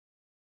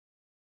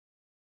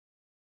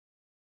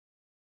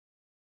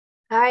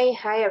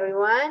Hi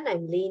everyone.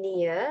 I'm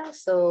Lainey here.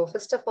 So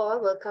first of all,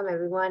 welcome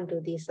everyone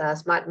to this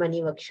Smart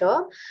Money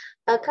workshop.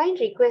 A kind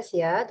request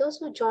here, those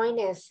who join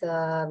as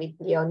with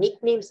your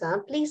nicknames,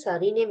 please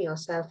rename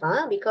yourself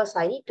because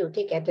I need to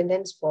take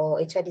attendance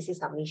for HRDC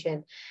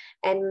submission.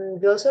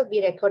 And we'll also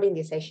be recording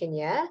this session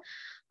here.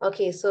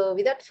 Okay, so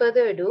without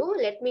further ado,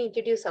 let me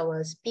introduce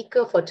our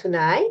speaker for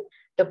tonight,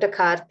 Dr.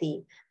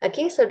 Karthi.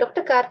 Okay, so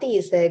Dr. Karthi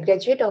is a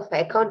graduate of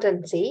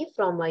accountancy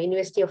from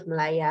University of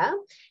Malaya,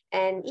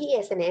 and he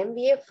has an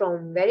MBA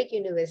from Warwick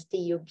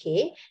University,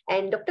 UK,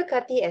 and Dr.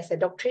 Karthi has a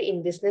doctorate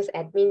in business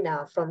admin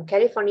from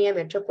California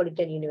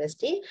Metropolitan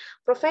University.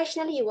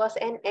 Professionally, he was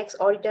an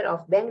ex-auditor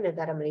of Bank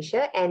Negara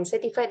Malaysia and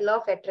certified law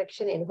of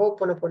attraction and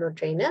Ho'oponopono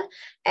trainer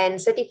and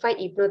certified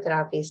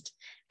hypnotherapist.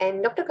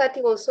 And Dr.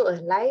 Karthi also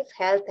a life,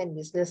 health, and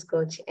business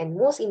coach. And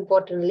most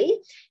importantly,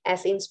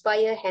 has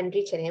inspired,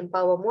 enrich, and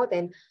empower more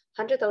than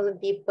 100,000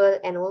 people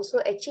and also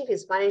achieve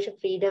his financial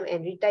freedom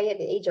and retire at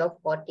the age of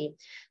 40.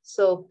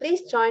 So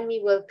please join me,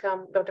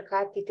 welcome Dr.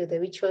 Karthi to the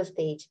virtual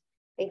stage.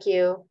 Thank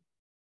you.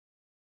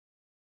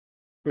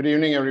 Good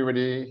evening,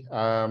 everybody.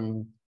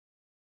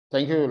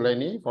 Thank you,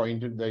 Lenny, for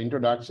the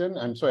introduction.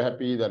 I'm so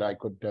happy that I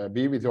could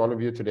be with all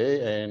of you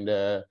today.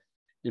 And,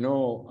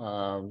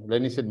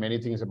 Lenny said many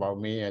things about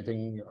me. I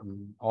think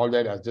all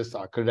that are just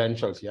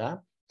credentials, yeah?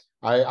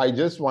 I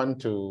just want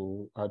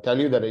to tell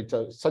you that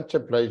it's such a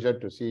pleasure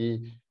to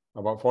see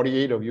about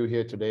 48 of you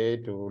here today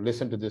to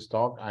listen to this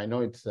talk. I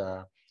know it's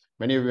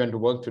many of you went to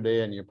work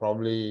today and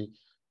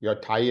you're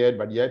tired,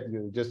 but yet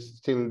you just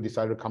still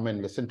decided to come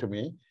and listen to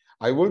me.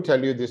 I will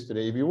tell you this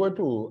today. If you were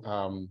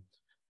to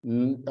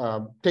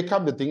take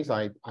up the things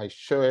I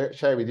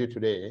share with you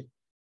today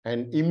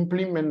and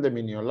implement them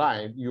in your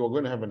life, you are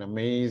going to have an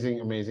amazing,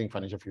 amazing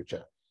financial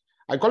future.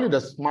 I call it a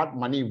Smart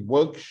Money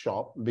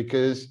workshop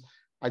because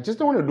I just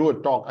don't want to do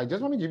a talk. I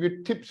just want to give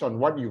you tips on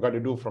what you got to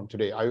do from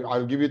today.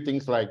 I'll give you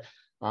things like,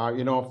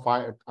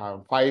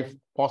 five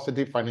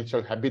positive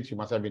financial habits you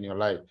must have in your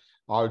life.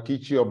 I'll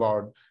teach you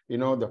about,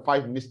 the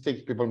 5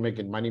 mistakes people make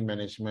in money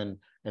management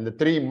and the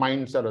 3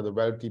 mindset of the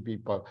wealthy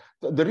people.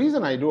 The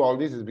reason I do all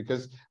this is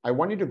because I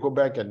want you to go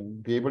back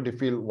and be able to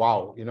feel,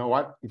 wow, you know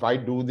what? If I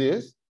do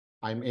this,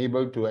 I'm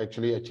able to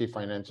actually achieve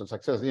financial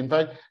success. In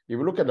fact, if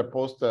you look at the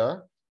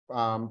poster,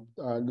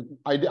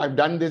 I've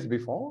done this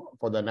before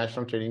for the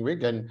National Training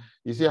Week, and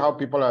you see how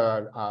people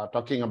are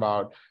talking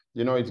about,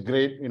 it's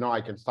great,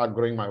 I can start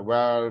growing my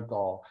wealth,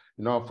 or,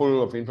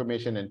 full of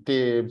information and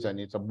tips, and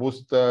it's a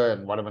booster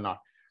and whatever not.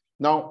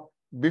 Now,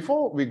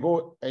 before we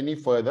go any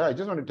further, I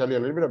just want to tell you a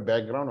little bit of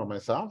background of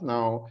myself.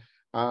 Now,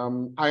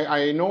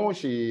 I know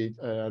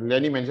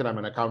Lenny mentioned I'm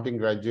an accounting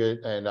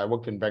graduate and I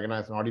worked in Bank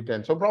as an auditor.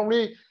 And so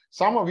probably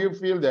some of you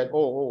feel that,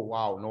 oh,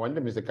 wow, no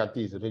wonder Mr.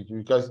 Karthi is rich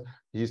because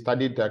he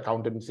studied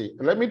accountancy.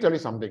 Let me tell you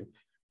something.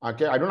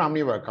 Okay, I don't know how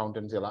many of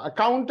accountants here.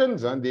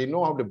 Accountants, they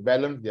know how to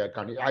balance their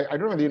account. I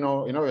don't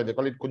know, they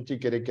call it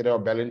kunci kere kere or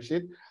balance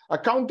sheet.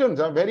 Accountants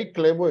are very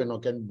clever,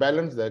 can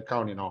balance the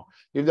account,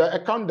 If the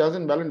account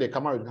doesn't balance, they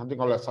come out with something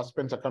called a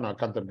suspense account or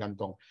account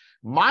tergantung.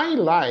 My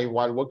life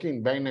while working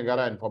in Bank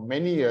Negara and for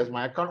many years,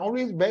 my account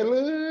always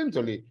balanced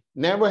only.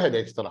 Never had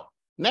extra.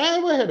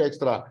 Never had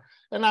extra.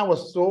 And I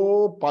was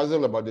so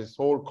puzzled about this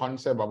whole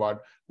concept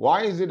about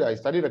why is it I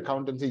studied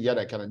accountancy, yet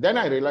I cannot. Then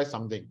I realized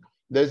something.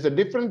 There's a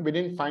difference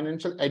between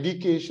financial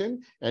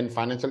education and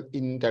financial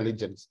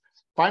intelligence.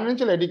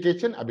 Financial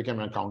education, I became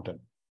an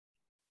accountant.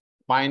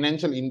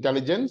 Financial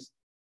intelligence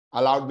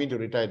allowed me to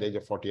retire at the age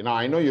of 40. Now,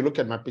 I know you look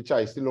at my picture,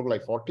 I still look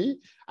like 40.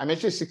 I'm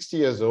actually 60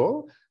 years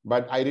old,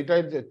 but I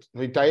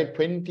retired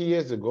 20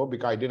 years ago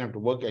because I didn't have to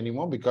work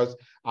anymore because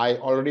I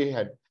already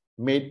had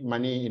made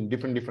money in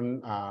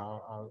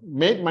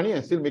made money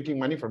and still making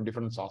money from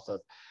different sources.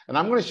 And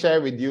I'm going to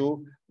share with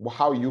you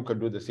how you could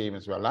do the same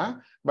as well. Huh?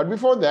 But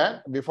before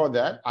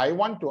that, I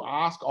want to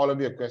ask all of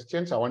your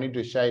questions. I want you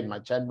to share in my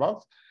chat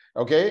box.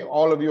 Okay,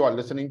 all of you are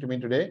listening to me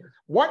today.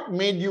 What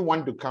made you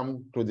want to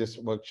come to this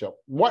workshop?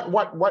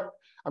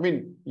 I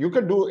mean, you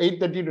could do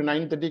 8:30 to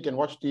 9:30, can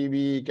watch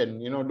TV, can,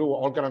 do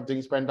all kind of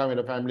things, spend time with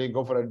the family,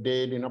 go for a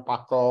date,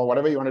 parkour,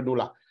 whatever you want to do.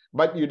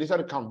 But you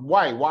decided to come.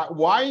 Why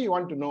you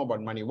want to know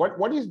about money?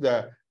 What is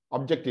the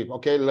objective?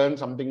 Okay, learn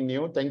something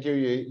new. Thank you,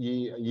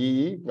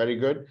 Yi. Very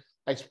good.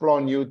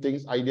 Explore new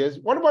things, ideas.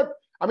 What about,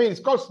 it's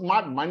called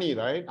smart money,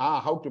 right?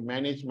 How to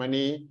manage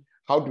money,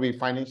 how to be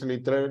financially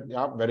literate.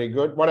 Yeah, very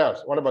good. What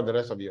else? What about the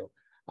rest of you?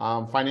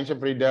 Financial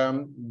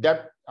freedom,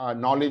 debt,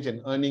 knowledge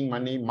and earning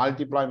money,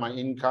 multiply my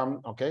income.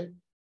 Okay.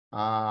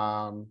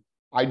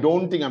 I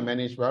don't think I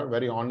managed well,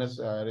 very honest.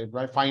 If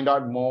I find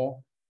out more,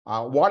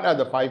 what are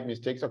the 5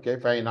 mistakes? Okay,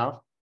 fair enough.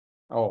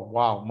 Oh,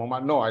 wow, Mama.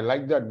 No, I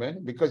like that,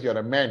 man, because you're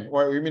a man.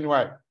 What you mean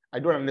what? I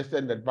don't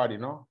understand that part,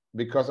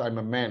 because I'm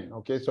a man.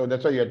 Okay, so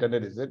that's why you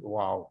attended, is it?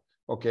 Wow.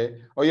 Okay.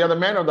 Oh, you're the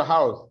man of the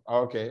house.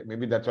 Okay,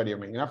 maybe that's what you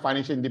mean.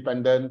 Financial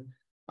independent.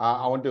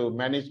 I want to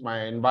manage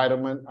my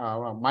environment,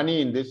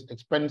 money in this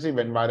expensive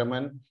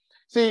environment.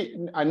 See,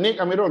 Nick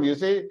Amirul, you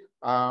say,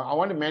 I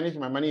want to manage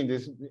my money in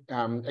this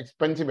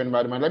expensive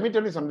environment. Let me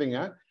tell you something.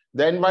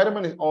 The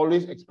environment is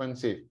always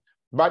expensive.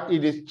 but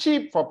it is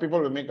cheap for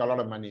people to make a lot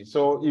of money.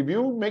 So if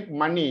you make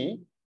money,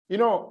 you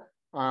know,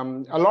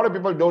 a lot of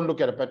people don't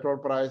look at the petrol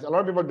price. A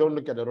lot of people don't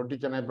look at the roti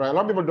canai price. A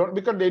lot of people don't,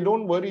 because they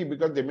don't worry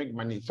because they make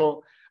money.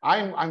 So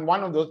I'm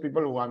one of those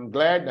people who I'm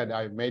glad that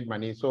I made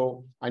money.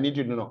 So I need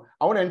you to know.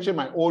 I want to ensure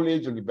my old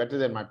age will be better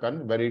than my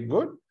parents. Very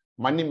good.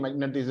 Money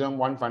magnetism,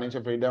 one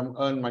financial freedom,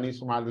 earn money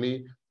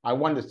smartly. I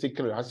want the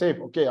secret. I say,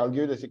 okay, I'll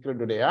give you the secret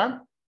today. Huh?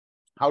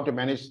 How to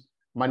manage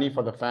money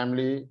for the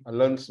family,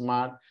 learn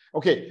smart.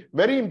 Okay,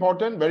 very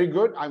important, very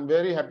good. I'm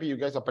very happy you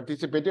guys are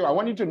participating. I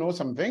want you to know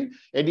something.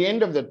 At the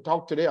end of the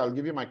talk today, I'll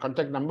give you my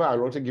contact number.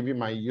 I'll also give you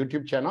my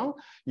YouTube channel.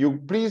 You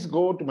please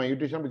go to my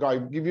YouTube channel because I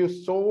give you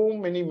so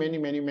many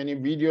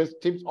videos,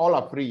 tips, all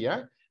are free,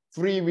 yeah?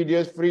 Free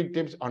videos, free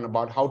tips on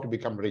about how to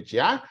become rich,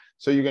 yeah?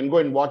 So you can go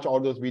and watch all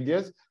those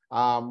videos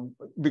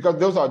because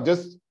those are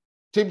just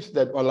tips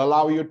that will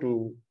allow you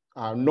to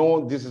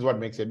know this is what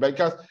makes it.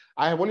 Because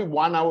I have only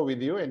 1 hour with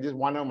you, and this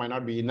 1 hour might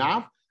not be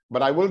enough,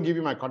 but I will give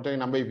you my contact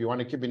number if you want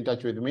to keep in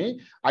touch with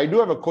me. I do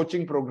have a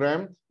coaching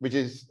program which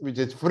is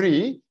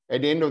free.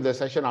 At the end of the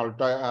session,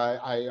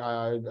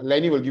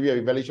 Lenny will give you an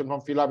evaluation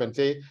form, fill up and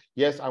say,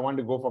 yes, I want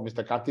to go for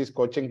Mr. Karthik's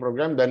coaching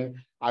program. Then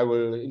I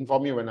will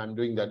inform you when I'm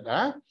doing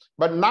that.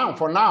 But now,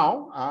 for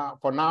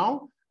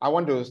now, I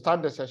want to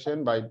start the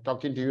session by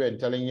talking to you and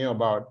telling you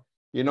about,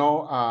 you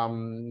know,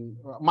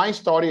 my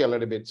story a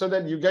little bit, so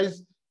that you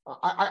guys,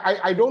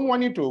 I don't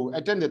want you to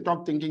attend the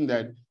talk thinking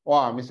that,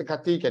 oh, Mr.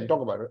 Karthik can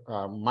talk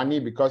about money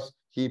because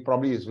he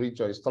probably is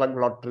rich or he struck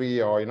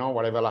lottery or, you know,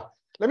 whatever.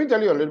 Let me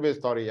tell you a little bit of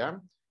story. Yeah?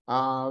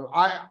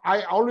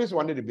 I always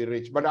wanted to be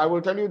rich, but I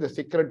will tell you the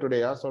secret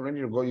today. Yeah? So no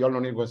need to go, you all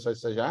don't need to go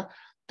search.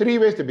 3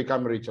 ways to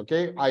become rich,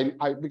 okay?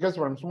 Because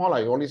when I'm small,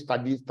 I only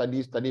study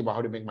about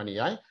how to make money.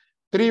 Yeah?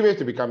 3 ways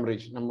to become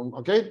rich,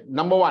 okay?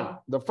 Number 1,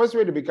 the first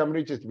way to become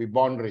rich is to be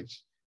born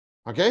rich.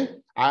 Okay.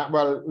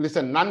 Well,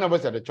 listen, none of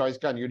us had a choice,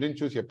 can you didn't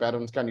choose your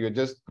parents, can you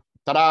just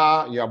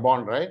tada, you're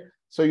born, right?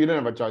 So you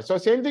didn't have a choice. So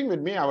same thing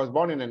with me. I was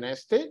born in an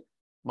estate.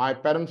 My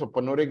parents were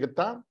Panore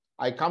Gita.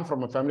 I come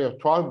from a family of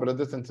 12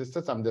 brothers and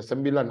sisters. I'm the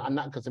Sembilan,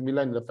 anak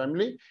ke-9 in the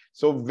family.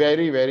 So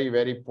very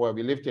poor.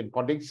 We lived in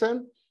Port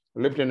Dickson,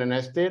 lived in an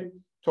estate.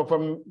 So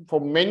for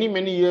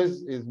many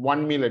years is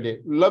 1 meal a day.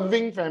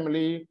 Loving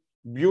family,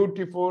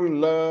 beautiful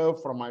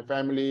love from my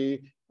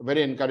family,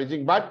 very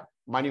encouraging, but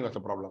money was a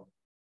problem.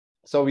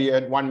 So we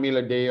had 1 meal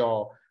a day,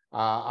 or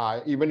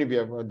even if you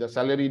have the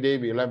salary day,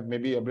 we'll have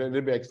maybe a little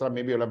bit extra,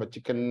 maybe you'll have a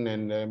chicken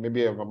and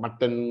maybe a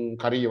mutton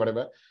curry or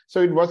whatever.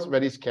 So it was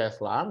very scarce.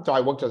 So I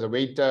worked as a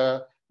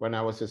waiter when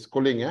I was in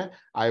schooling.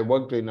 I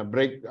worked in a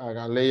brake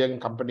laying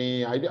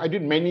company. I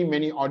did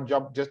many odd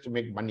jobs just to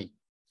make money.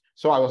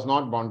 So I was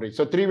not born rich.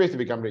 So 3 ways to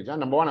become rich.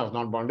 Number 1, I was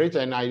not born rich.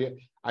 And I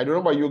don't know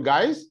about you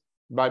guys,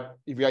 but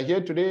if you are here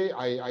today,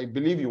 I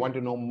believe you want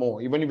to know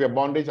more. Even if you're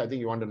born rich, I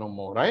think you want to know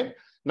more, right?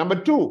 Number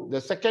 2,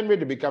 the second way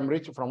to become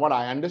rich, from what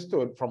I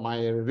understood from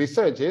my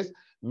research, is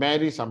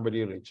marry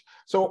somebody rich.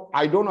 So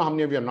I don't know how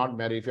many of you are not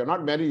married. If you're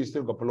not married, you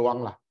still got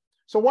peluang lah.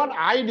 So what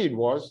I did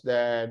was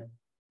that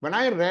when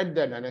I read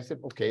that and I said,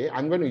 okay,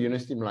 I'm going to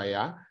University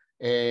Malaya,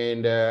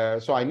 and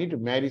so I need to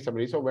marry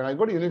somebody. So when I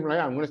go to University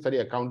Malaya, I'm going to study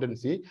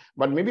accountancy,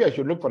 but maybe I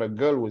should look for a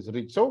girl who is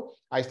rich. So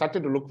I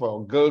started to look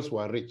for girls who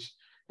are rich.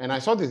 And I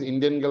saw this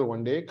Indian girl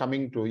one day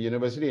coming to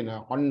university in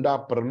a Honda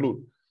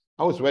Prelude.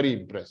 I was very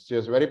impressed. She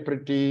was very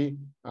pretty,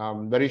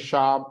 very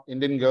sharp,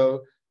 Indian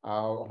girl,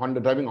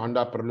 driving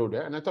Honda Prelude.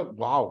 And I thought,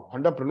 wow,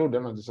 Honda Prelude,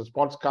 this is a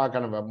sports car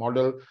kind of a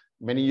model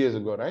many years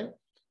ago, right?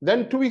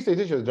 Then 2 weeks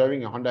later, she was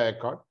driving a Honda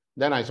Accord.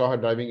 Then I saw her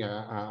driving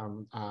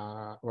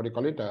a what do you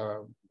call it,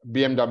 a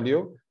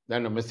BMW,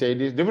 then a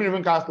Mercedes,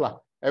 different cars.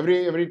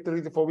 Every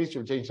 3 to 4 weeks,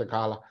 she'll change the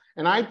car.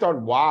 And I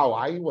thought, wow,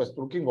 I was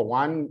looking for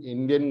one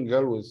Indian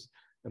girl who's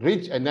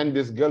rich, and then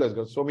this girl has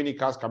got so many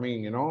cars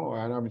coming,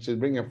 and she's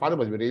bringing her father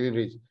must be really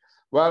rich.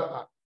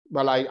 Well,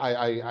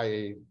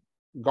 I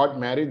got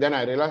married. Then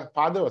I realized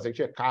father was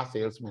actually a car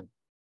salesman.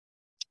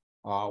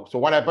 So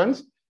what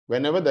happens?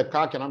 Whenever the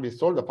car cannot be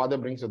sold, the father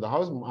brings to the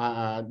house.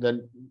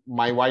 Then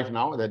my wife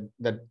now,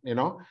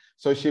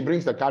 so she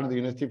brings the car to the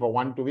university for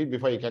 1 2 weeks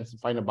before he can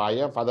find a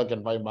buyer. Father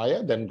can find a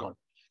buyer, then gone.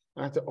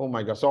 And I said, oh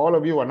my God. So all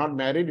of you who are not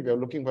married, if you're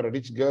looking for a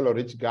rich girl or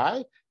rich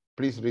guy,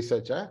 please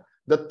research.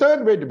 The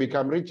third way to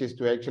become rich is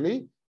to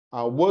actually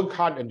work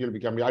hard until you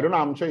become rich. I don't know,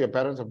 I'm sure your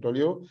parents have told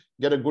you,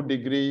 get a good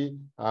degree,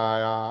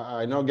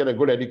 get a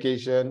good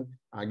education,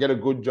 get a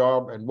good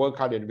job, and work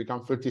hard and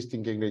become filthy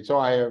stinking rich. So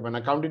I have an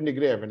accounting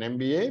degree, I have an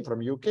MBA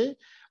from UK.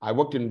 I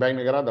worked in Bank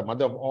Negara, the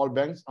mother of all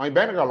banks. I mean,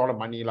 Bank Negara a lot of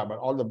money, but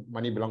all the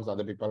money belongs to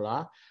other people.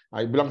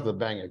 It belongs to the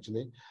bank,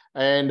 actually.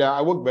 And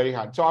I worked very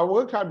hard. So I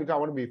worked hard because I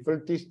want to be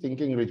filthy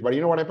stinking rich. But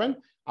you know what happened?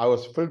 I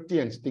was filthy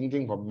and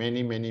stinking for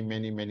many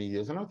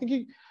years. And I was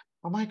thinking,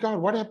 oh my God,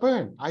 what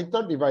happened? I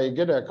thought if I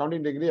get an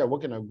accounting degree, I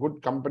work in a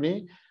good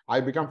company, I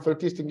become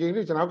filthy stinking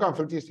rich, and how come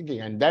filthy stinking?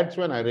 And that's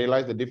when I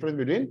realized the difference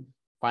between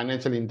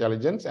financial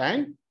intelligence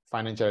and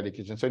financial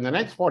education. So in the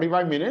next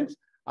 45 minutes,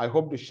 I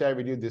hope to share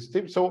with you this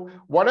tip. So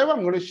whatever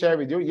I'm going to share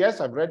with you,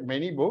 yes, I've read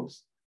many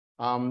books,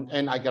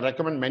 and I can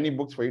recommend many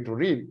books for you to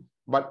read.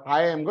 but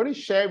I am going to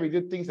share with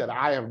you things that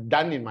I have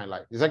done in my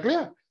life. Is that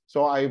clear?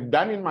 So I've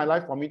done in my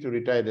life for me to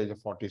retire at the age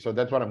of 40. So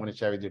that's what I'm going to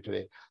share with you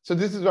today. So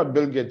this is what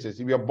Bill Gates says.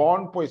 If you're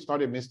born poor, it's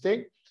not a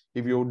mistake.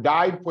 If you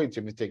die poor, it's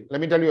a mistake.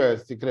 Let me tell you a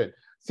secret.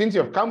 Since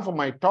you have come for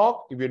my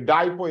talk, if you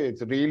die poor,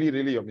 it's really,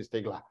 really a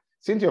mistake.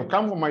 Since you have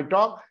come for my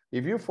talk,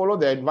 if you follow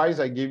the advice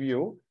I give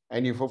you,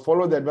 and if you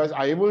follow the advice,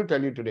 I will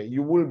tell you today,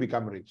 you will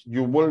become rich.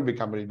 You will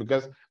become rich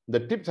because the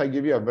tips I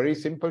give you are very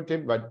simple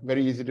tip, but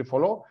very easy to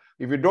follow.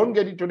 If you don't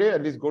get it today,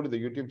 at least go to the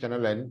YouTube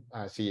channel and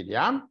see it.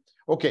 Yeah.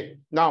 Okay.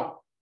 Now,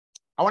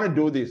 I want to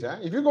do this.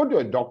 If you go to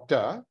a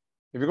doctor,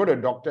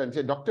 and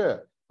say,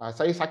 doctor,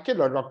 saya sakit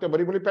lah doctor,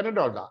 beri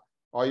Panadol tak?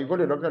 Or you go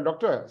to a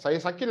doctor, saya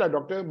sakit lah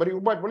doctor, beri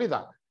ubat boleh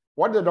tak?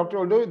 What the doctor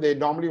will do, they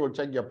normally will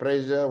check your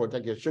pressure, will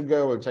check your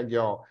sugar, will check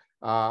your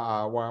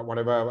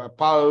whatever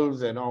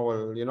pulse,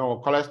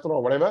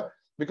 cholesterol, whatever,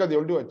 because they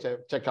will do a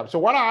checkup. So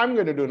what I'm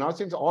going to do now,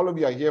 since all of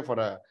you are here for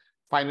a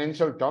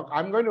financial talk,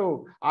 I'm going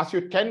to ask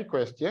you 10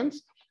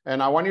 questions,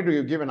 and I want you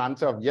to give an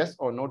answer of yes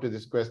or no to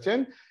this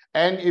question.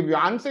 And if your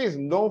answer is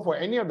no for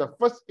any of the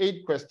first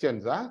 8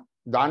 questions,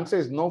 the answer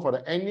is no for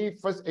any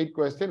first 8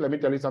 questions, let me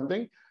tell you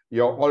something,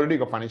 you're already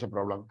got financial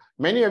problem.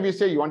 Many of you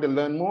say you want to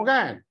learn more,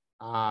 kan?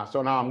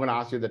 So now I'm going to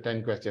ask you the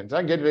 10 questions.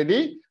 Get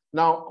ready.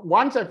 Now,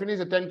 once I finish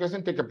the 10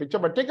 questions, take a picture,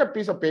 but take a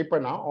piece of paper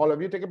now. All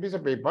of you take a piece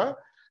of paper.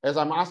 As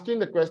I'm asking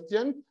the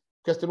question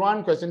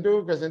 1, question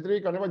 2, question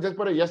 3, just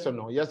put a yes or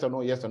no, yes or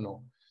no, yes or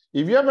no.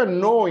 If you have a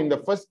no in the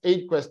first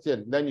 8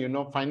 questions, then you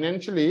know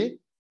financially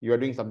you are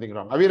doing something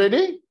wrong. Are we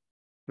ready?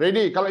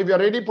 Ready? If you're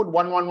ready, put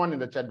 111 in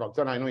the chat box.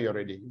 Then I know you're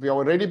ready. If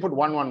you're ready, put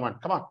 111.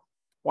 Come on.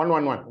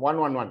 111,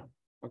 111.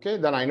 Okay,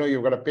 then I know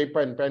you've got a paper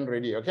and pen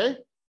ready. Okay.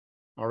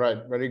 All right.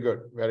 Very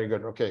good. Very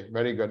good. Okay.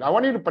 Very good. I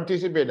want you to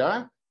participate.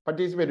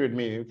 Participate with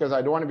me because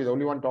I don't want to be the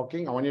only one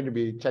talking. I want you to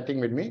be chatting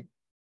with me.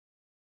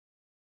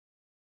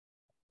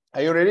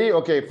 Are you ready?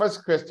 Okay.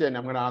 First question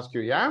I'm going to ask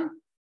you. Yeah.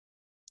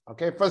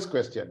 Okay. First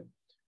question.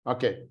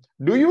 Okay.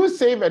 Do you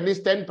save at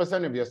least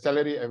 10% of your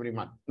salary every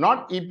month?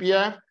 Not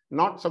EPF,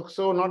 not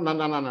SOXO, not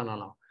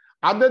no.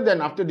 Other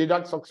than after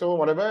deduct SOXO,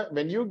 whatever,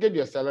 when you get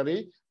your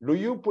salary, do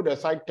you put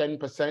aside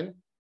 10%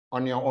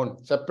 on your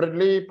own?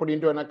 Separately, put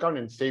into an account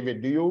and save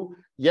it. Do you?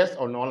 Yes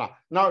or no?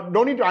 Now,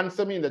 don't need to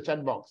answer me in the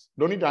chat box.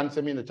 Don't need to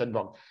answer me in the chat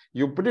box.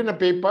 You put in a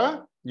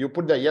paper, you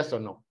put the yes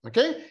or no.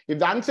 Okay? If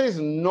the answer is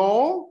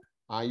no,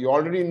 you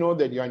already know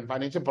that you're in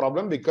financial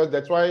problem because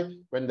that's why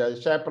when the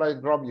share price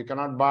drop, you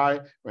cannot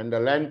buy. When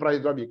the land price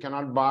drop, you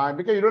cannot buy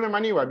because you don't have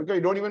money. Why? Because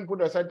you don't even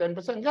put aside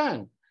 10%.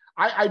 Can?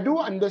 I do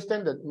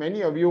understand that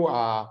many of you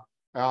are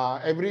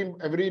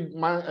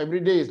every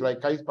day is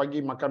like kais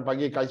pagi makan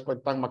pagi, kais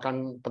petang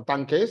makan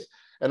petang case.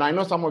 And I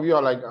know some of you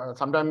are like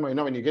sometimes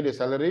when you get your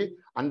salary,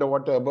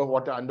 underwater, above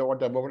water,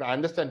 underwater, above water. I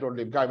understand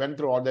totally. Because I went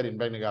through all that in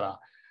Bank Negara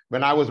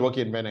when I was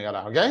working in Bank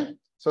Negara. Okay.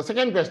 So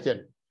second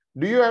question.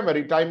 Do you have a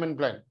retirement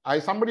plan?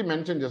 Somebody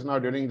mentioned just now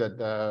during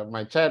that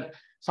my chat,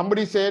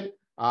 somebody said,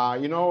 I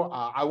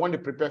want to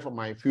prepare for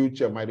my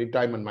future, my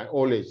retirement, my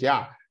old age.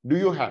 Yeah. Do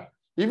you have?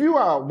 If you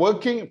are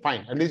working,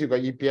 fine. At least you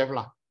got EPF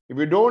lah. If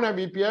you don't have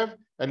EPF,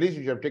 at least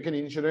you should have taken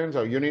insurance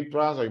or unit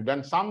trust or you've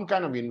done some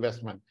kind of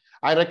investment.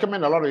 I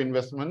recommend a lot of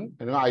investment.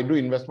 I do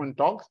investment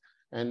talks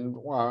and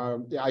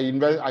I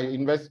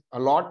invest a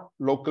lot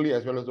locally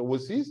as well as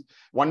overseas.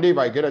 One day, if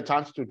I get a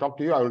chance to talk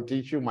to you, I will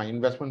teach you my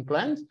investment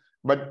plans.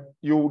 But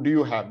do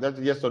you have? That's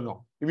yes or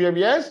no. If you have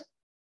yes,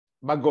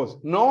 bagos.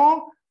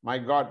 No, my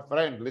God,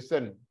 friend,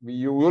 listen,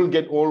 you will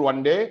get old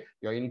one day.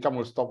 Your income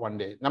will stop one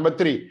day. Number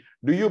 3,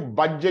 do you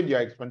budget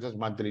your expenses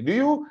monthly? Do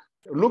you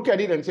look at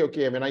it and say,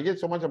 okay, when I get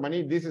so much of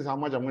money, this is how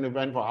much I'm going to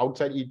spend for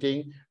outside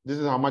eating. This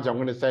is how much I'm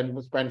going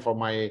to spend for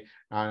my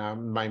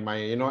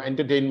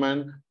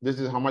entertainment.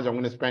 This is how much I'm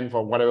going to spend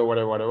for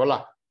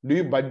whatever. Do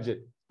you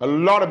budget? A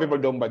lot of people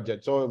don't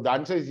budget. So if the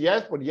answer is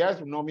yes, put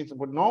yes. No means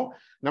put no.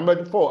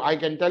 Number 4, I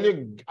can tell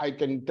you,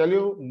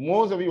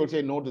 most of you will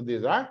say no to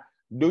this.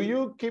 Do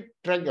you keep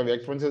track of your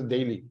expenses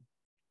daily?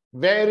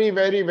 Very,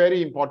 very,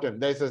 very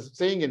important. There's a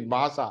saying in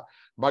Bahasa,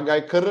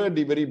 bagai kera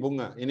diberi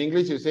bunga. In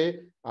English, you say,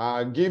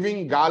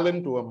 giving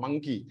garland to a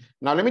monkey.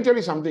 Now, let me tell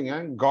you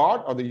something.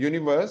 God or the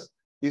universe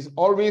is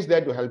always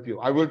there to help you.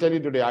 I will tell you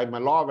today, I'm a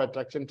law of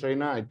attraction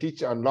trainer. I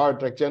teach on law of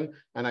attraction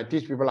and I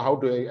teach people how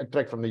to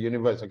attract from the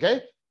universe.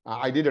 Okay.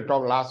 I did a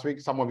talk last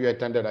week. Some of you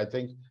attended, I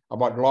think,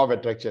 about law of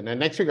attraction. And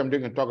next week, I'm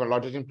doing a talk on law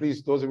of attraction.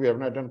 Please, those of you who have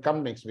not attended,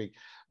 come next week.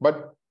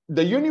 But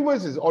the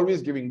universe is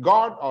always giving.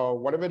 God or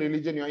whatever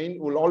religion you're in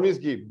will always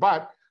give.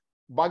 But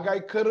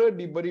bagai kera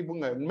diberi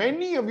bunga.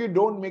 Many of you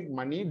don't make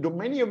money.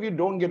 Many of you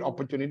don't get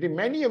opportunity.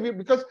 Many of you,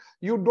 because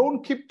you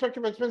don't keep track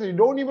of expenses. You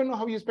don't even know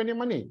how you spend your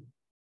money.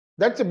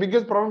 That's the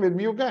biggest problem with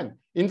me, you can.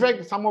 In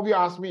fact, some of you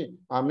ask me,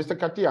 Mr.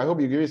 Kati, I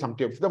hope you give me some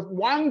tips. The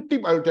one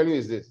tip I will tell you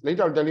is this.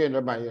 Later I'll tell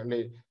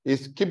you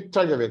is keep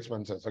track of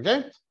expenses,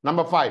 okay?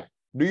 Number 5,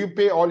 do you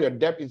pay all your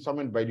debt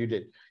installment by due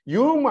date?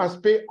 You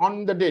must pay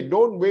on the day.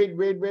 Don't wait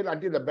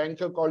until the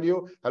banker call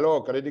you.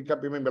 Hello, credit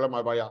card payment bila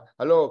mabaya.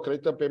 Hello,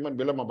 credit payment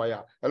bila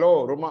mabaya.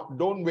 Hello, Roma.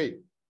 Don't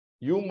wait.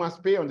 You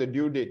must pay on the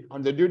due date.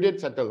 On the due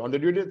date, settle. On the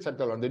due date,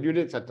 settle. On the due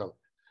date, settle.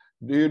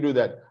 Do you do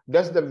that?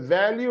 Does the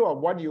value of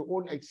what you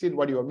own exceed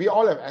what you own? We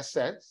all have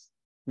assets.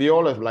 We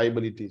all have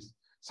liabilities.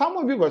 Some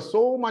of you got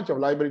so much of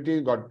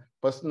liabilities, got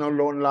personal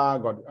loan la,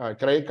 got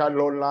credit card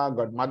loan la,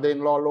 got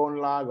mother-in-law loan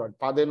la, got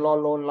father-in-law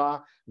loan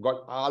la,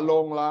 got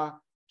loan la.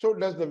 So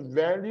does the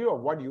value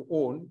of what you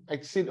own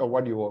exceed of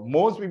what you owe?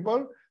 Most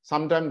people,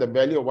 sometimes the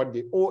value of what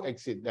they owe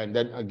exceed, and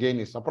then again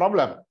is a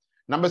problem.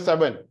 Number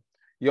 7,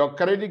 your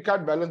credit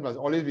card balance must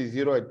always be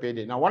 0 at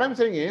payday. Now, what I'm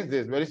saying is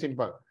this, very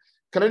simple.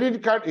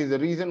 Credit card is the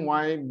reason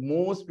why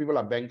most people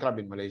are bankrupt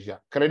in Malaysia.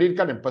 Credit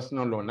card and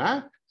personal loan.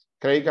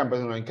 Credit card and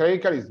personal loan.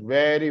 Credit card is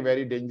very,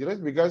 very dangerous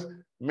because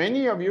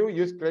many of you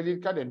use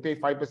credit card and pay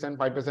 5%,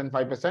 5%,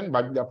 5%,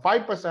 but the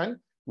 5%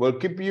 will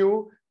keep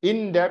you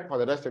in debt for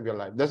the rest of your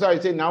life. That's why I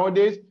say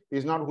nowadays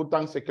it's not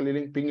hutang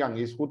sekeliling pinggang,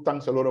 it's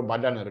hutang seluruh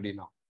badan already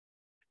now.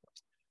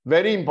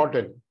 Very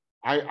important.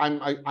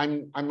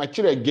 I'm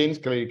actually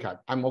against credit card.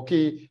 I'm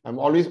okay. I'm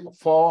always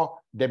for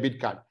debit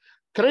card.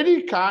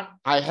 Credit card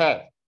I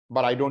have,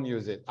 but I don't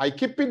use it. I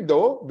keep it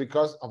though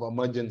because of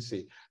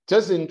emergency.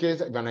 Just in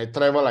case when I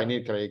travel, I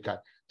need credit card.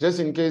 Just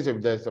in case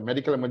if there's a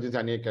medical emergency,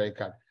 I need a credit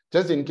card.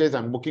 Just in case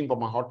I'm booking for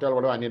my hotel,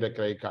 whatever, I need a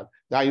credit card.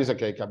 Then I use a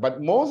credit card.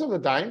 But most of the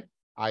time,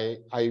 I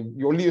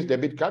only use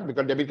debit card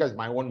because debit card is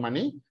my own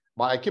money,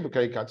 but I keep a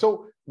credit card.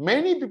 So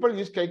many people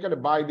use credit card to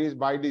buy this,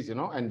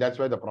 and that's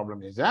where the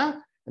problem is. Yeah.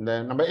 And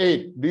then number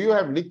 8, do you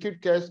have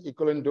liquid cash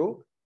equivalent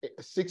to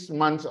 6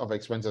 months of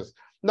expenses?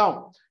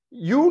 Now,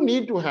 you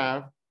need to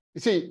have,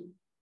 you see,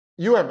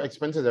 you have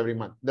expenses every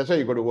month. That's why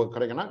you go to work,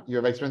 correct or not? You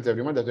have expenses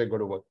every month, that's why you go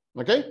to work,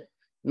 okay?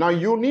 Now,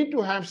 you need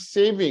to have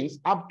savings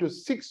up to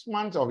 6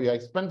 months of your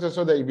expenses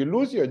so that if you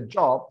lose your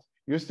job,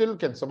 you still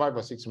can survive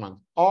for 6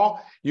 months.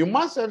 Or you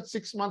must have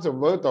 6 months of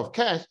worth of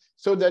cash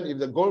so that if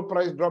the gold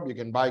price drop, you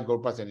can buy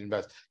gold price and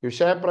invest. If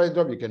share price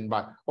drop, you can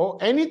buy. Or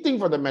anything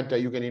for the matter,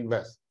 you can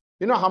invest.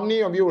 You know, how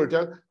many of you will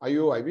tell, I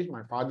wish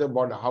my father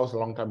bought a house a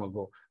long time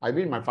ago. I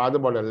wish my father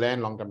bought a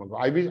land long time ago.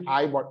 I wish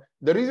I bought.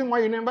 The reason why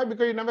you never buy,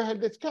 because you never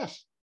had this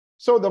cash.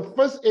 So the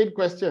first 8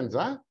 questions,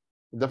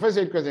 the first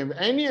 8 questions, if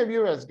any of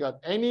you has got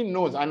any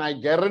notes, and I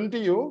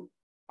guarantee you,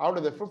 out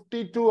of the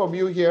 52 of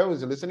you here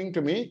who's listening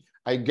to me,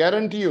 I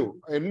guarantee you,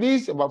 at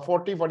least about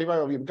 40,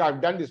 45 of you, because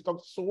I've done this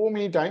talk so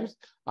many times.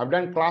 I've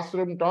done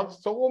classroom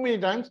talks so many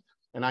times,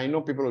 and I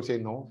know people will say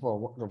no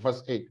for the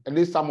first 8, at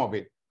least some of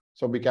it.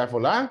 So be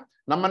careful.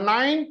 Number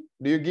 9,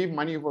 do you give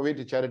money away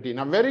to charity?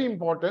 Now, very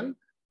important.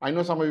 I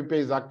know some of you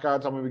pay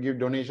zakat, some of you give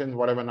donations,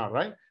 whatever not,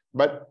 right?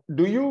 But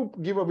do you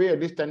give away at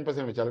least 10%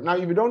 of charity? Now,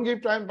 if you don't give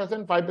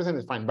 10%, 5%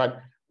 is fine.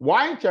 But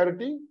why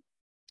charity?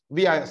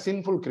 We are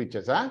sinful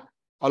creatures.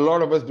 A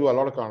lot of us do a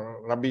lot of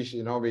rubbish.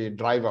 You know, we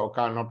drive our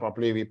car not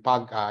properly. We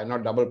park,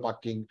 not double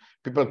parking.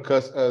 People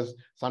curse us.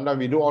 Sometimes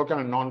we do all kind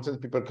of nonsense.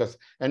 People curse.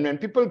 And when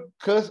people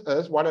curse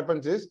us, what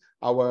happens is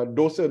our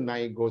dosa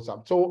naik goes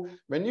up. So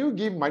when you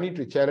give money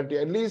to charity,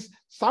 at least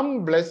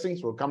some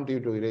blessings will come to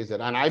you to erase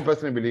it. And I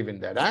personally believe in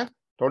that.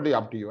 Totally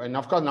up to you. And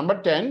of course, number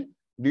 10,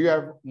 do you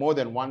have more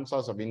than one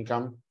source of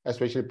income,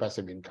 especially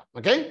passive income?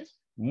 Okay.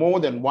 More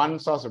than one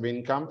source of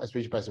income,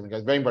 especially passive income.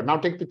 It's very important. Now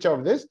take a picture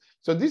of this.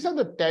 So these are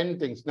the 10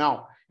 things.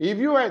 Now, if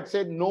you had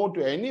said no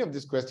to any of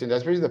these questions,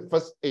 especially the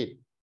first 8,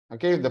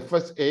 okay, the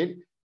first 8,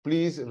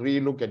 please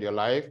relook at your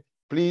life.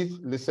 Please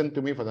listen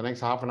to me for the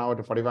next half an hour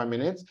to 45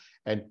 minutes,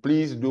 and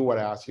please do what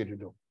I ask you to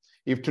do.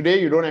 If today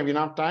you don't have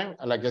enough time,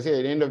 like I say,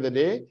 at the end of the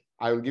day,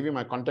 I will give you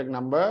my contact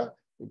number.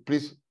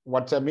 Please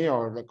WhatsApp me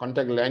or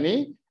contact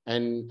Lenny,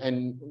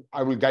 and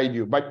I will guide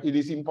you. But it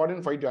is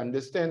important for you to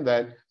understand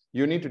that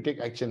you need to take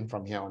action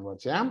from here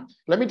onwards. Yeah.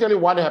 Let me tell you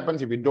what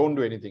happens if you don't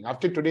do anything.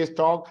 After today's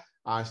talk,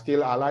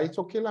 still Allah, it's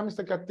okay,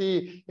 Mr.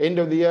 Kati. End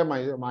of the year,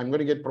 I'm going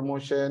to get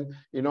promotion.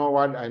 You know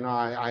what? I know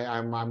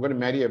I'm going to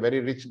marry a very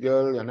rich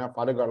girl. You know,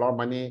 father got a lot of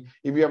money.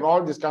 If you have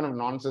all this kind of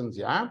nonsense,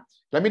 yeah.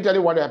 Let me tell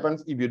you what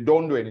happens if you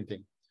don't do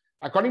anything.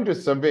 According to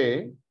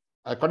survey,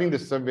 at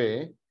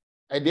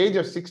the age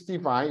of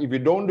 65, if you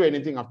don't do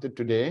anything after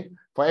today,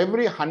 for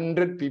every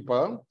 100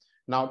 people,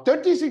 now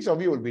 36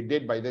 of you will be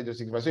dead by the age of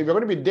 65. So if you're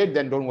going to be dead,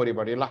 then don't worry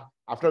about it.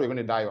 After all, you're going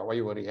to die. Why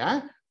you worry?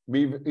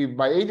 If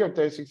by age of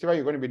 65,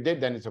 you're going to be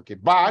dead, then it's okay.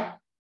 But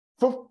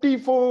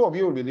 54 of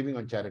you will be living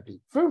on charity.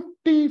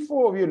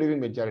 54 of you living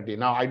with charity.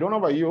 Now, I don't know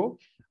about you.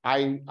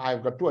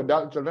 I've got 2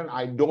 adult children.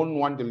 I don't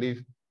want to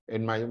live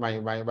in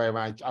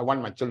I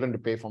want my children to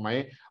pay for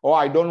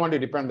I don't want to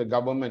depend on the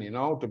government,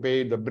 to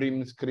pay the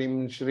brims,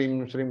 cream,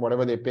 shrimp,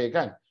 whatever they pay.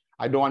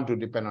 I don't want to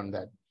depend on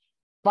that.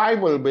 5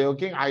 will be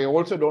working. I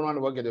also don't want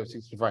to work at the age of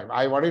 65.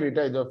 I already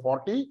retired at the age of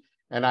 40,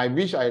 and I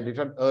wish I had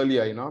retired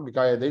earlier,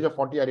 because at the age of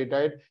 40 I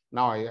retired.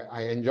 Now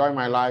I enjoy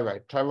my life. I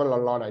travel a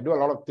lot. I do a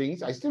lot of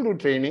things. I still do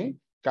training.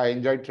 I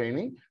enjoy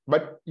training.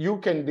 But you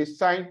can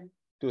decide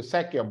to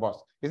sack your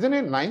boss. Isn't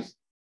it nice?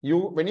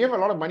 When you have a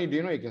lot of money, do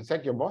you know you can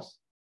sack your boss?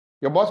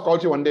 Your boss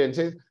calls you one day and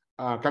says,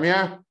 come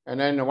here, and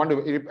then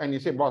and you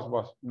say,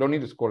 boss, don't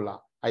need to scold.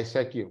 I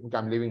sack you because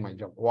I'm leaving my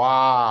job.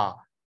 Wow.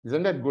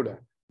 Isn't that good?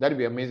 That'd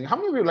be amazing. How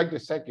many of you would like to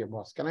sack your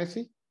boss? Can I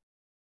see?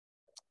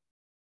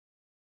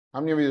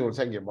 How many of you will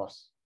sack your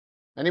boss?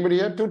 Anybody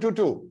here? 2, 2,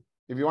 2.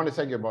 If you want to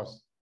sack your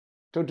boss.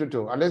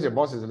 2. Unless your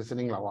boss is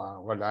listening.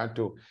 What,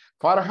 2.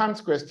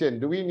 Farhan's question,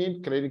 do we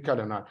need credit card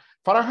or not?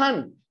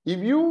 Farhan, if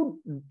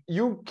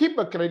you keep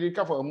a credit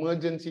card for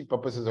emergency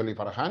purposes only,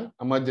 Farhan,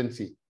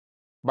 emergency.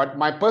 But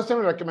my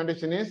personal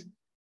recommendation is,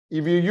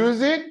 if you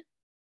use it,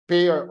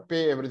 pay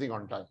everything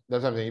on time.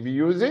 That's what I'm saying. If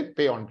you use it,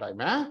 pay on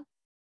time. Eh?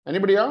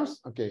 Anybody else?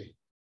 Okay.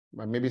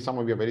 Maybe some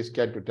of you are very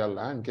scared to tell,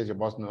 in case your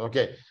boss knows.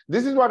 Okay.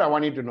 This is what I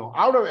want you to know.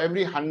 Out of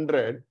every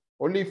 100,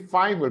 only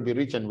 5 will be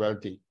rich and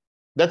wealthy.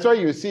 That's why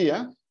you see,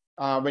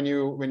 when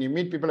you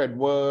meet people at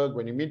work,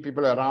 when you meet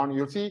people around,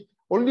 you'll see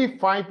only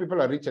 5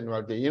 people are rich and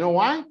wealthy. You know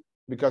why?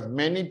 Because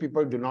many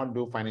people do not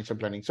do financial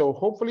planning. So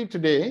hopefully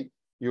today,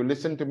 you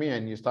listen to me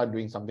and you start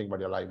doing something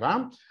about your life.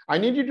 I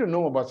need you to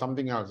know about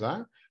something else.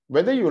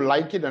 Whether you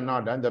like it or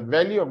not, the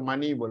value of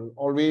money will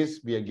always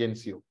be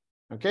against you.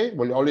 Okay,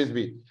 will always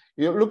be.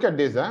 You look at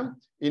this.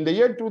 In the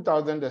year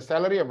 2000, the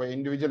salary of an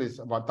individual is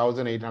about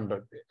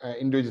 1,800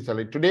 individual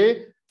salary.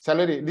 Today,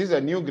 salary, this is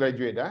a new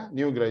graduate.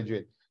 New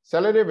graduate.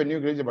 Salary of a new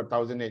graduate is about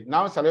 1,008.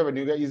 Now, salary of a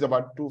new graduate is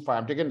about 2.5.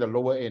 I'm taking the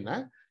lower end.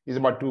 Is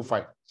about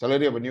 2.5.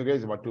 Salary of a new graduate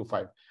is about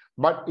 2.5.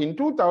 But in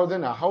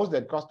 2000, a house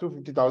that cost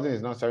 250,000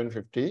 is now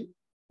 750,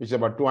 which is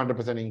about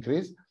 200%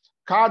 increase.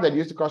 Car that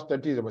used to cost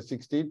 30 is about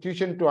 60.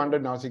 Tuition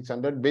 200, now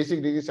 600.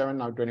 Basic degree 7,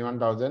 now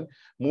 21,000.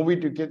 Movie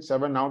ticket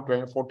 7, now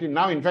 14.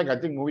 Now, in fact, I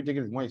think movie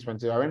ticket is more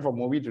expensive. I went for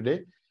movie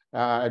today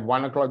at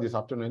 1 o'clock this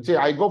afternoon. See,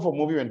 I go for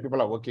movie when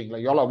people are working.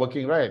 Like y'all are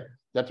working, right?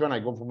 That's when I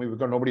go for movie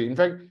because nobody. In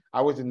fact,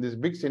 I was in this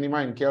big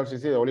cinema in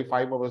KLCC. Only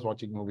 5 of us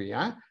watching movie.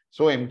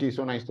 So empty,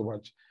 so nice to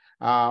watch.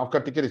 Of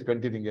course, ticket is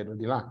 20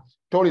 ringgit.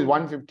 Toll is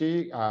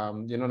 150.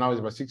 Now it's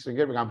about 6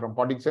 ringgit. We come from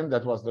Podixon.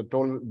 That was the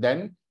toll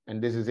then,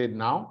 and this is it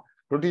now.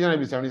 Rotation will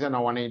be 77,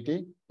 now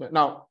 180.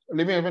 Now,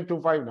 living event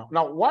 25 now.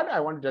 Now, what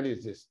I want to tell you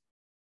is this.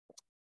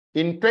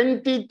 In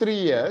 23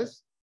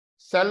 years,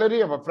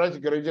 salary of a fresh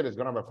graduate is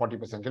going to be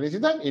 40%. Can you see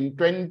that? In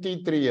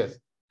 23 years.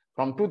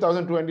 From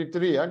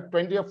 2023,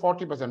 20 or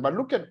 40%. But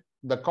look at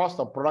the cost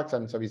of products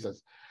and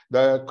services.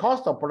 The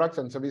cost of products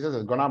and services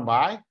is going up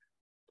by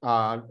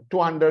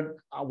 200,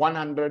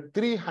 100,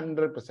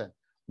 300%.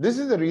 This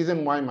is the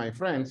reason why, my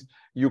friends,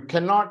 you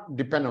cannot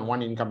depend on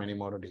one income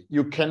anymore today.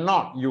 You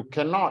cannot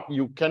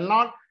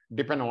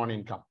depend on one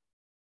income.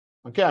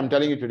 Okay, I'm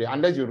telling you today,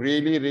 unless you're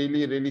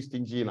really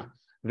stingy.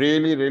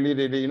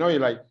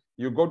 Really,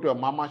 you go to a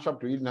mama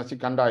shop to eat nasi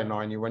kanda,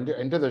 and you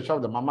enter the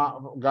shop, the mama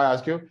guy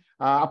asks you,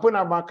 apa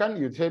nak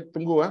makan? You say,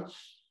 tunggu,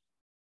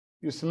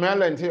 You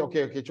smell and say,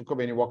 okay, cukup,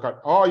 and you walk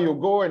out. Or you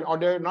go and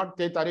order, not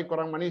teh tarik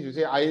korang manis, you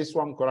say, air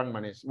swam korang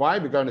manis. Why?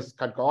 Because it's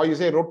cut cost. Or you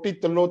say, roti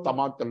telur,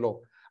 tamak telur.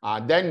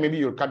 Then maybe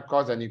you'll cut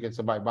costs and you can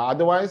survive. But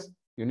otherwise,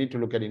 you need to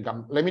look at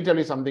income. Let me tell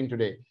you something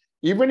today.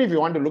 Even if you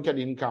want to look at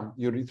income,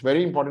 it's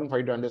very important for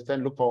you to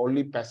understand, look for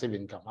only passive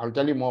income. I'll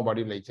tell you more about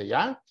it later,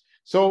 yeah?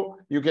 So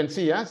you can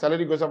see,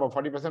 salary goes up by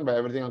 40%, but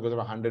everything else goes up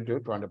 100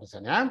 to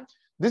 200%, yeah?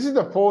 This is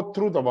the fourth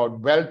truth about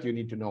wealth you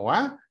need to know,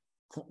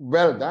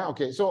 Wealth,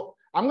 okay, so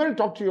I'm going to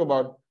talk to you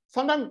about,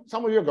 sometimes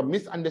some of you have a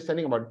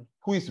misunderstanding about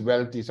who is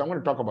wealthy. So I'm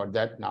going to talk about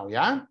that now,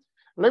 yeah?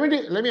 Let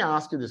me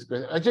ask you this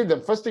question. Actually,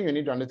 the first thing you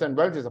need to understand,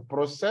 wealth is a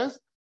process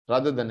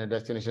rather than a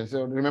destination.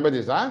 So remember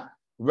this,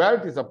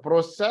 wealth is a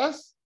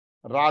process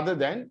rather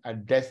than a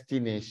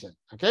destination.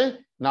 Okay.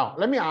 Now,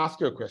 let me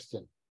ask you a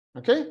question.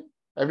 Okay.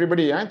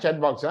 Everybody,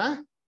 chat box,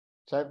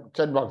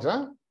 chat box,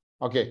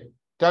 Okay.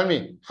 Tell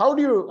me, how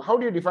do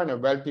you define a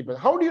wealthy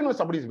person? How do you know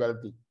somebody is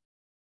wealthy?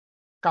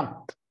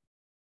 Come.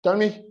 Tell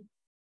me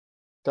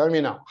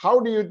now. How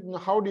do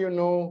you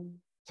know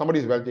somebody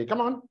is wealthy?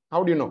 Come on.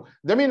 How do you know?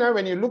 That means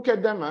when you look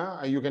at them,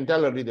 you can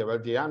tell already they're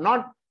wealthy.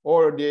 Not,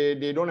 or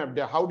they don't have,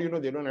 how do you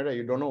know they don't have that?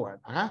 You don't know what.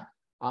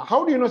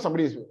 How do you know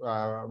somebody is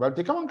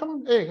wealthy? Come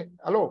on. Hey,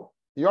 hello.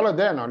 You all are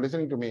there now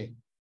listening to me.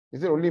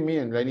 Is it only me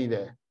and Lenny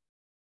there?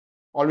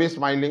 Always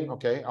smiling.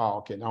 Okay. Oh,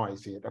 okay. Now I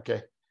see it.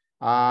 Okay.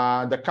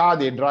 The car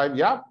they drive.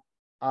 Yeah.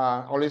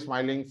 Always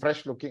smiling,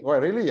 fresh looking. Oh,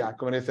 really? Yeah.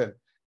 Combination.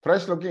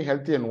 Fresh looking,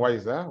 healthy and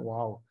wise.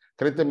 Wow.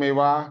 Kereta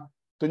mewah.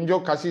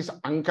 Tunjuk kasih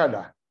angka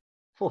dah.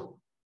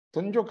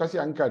 Tunjuk kasih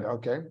angka dah.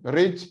 Okay.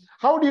 Rich.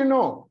 How do you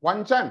know?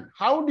 Wanchan.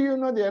 How do you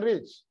know they are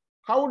rich?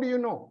 How do you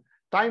know?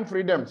 Time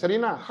freedom.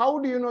 Serena, how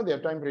do you know they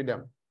have time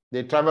freedom?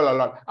 They travel a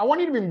lot. I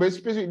want you to be very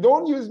specific.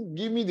 Don't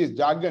give me this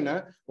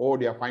jargon. Oh,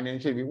 they are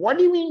financially. What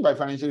do you mean by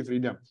financial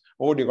freedom?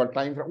 Oh, they got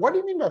time. What do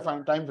you mean by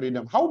time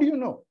freedom? How do you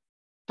know?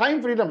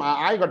 Time freedom.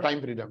 I got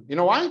time freedom. You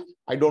know why?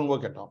 I don't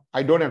work at all.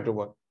 I don't have to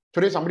work.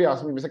 Today, somebody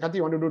asked me, Mr. Kati,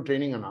 you want to do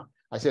training or not?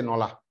 I said, no,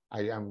 lah.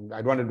 I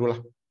don't want to do lah.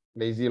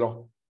 Lazy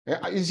law.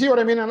 You see what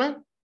I mean, Anna?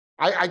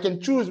 I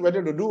can choose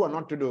whether to do or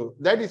not to do.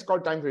 That is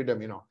called time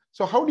freedom,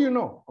 So how do you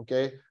know?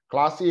 Okay.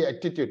 Classy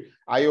attitude.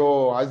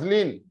 Ayo,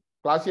 Azlin,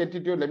 classy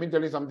attitude. Let me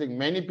tell you something.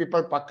 Many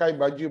people pakai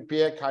baju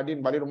piak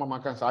hadin balik rumah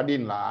makan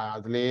sardin lah,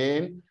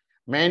 Azlin.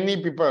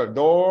 Many people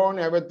don't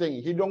ever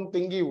think. Hidung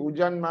tinggi,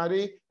 hujan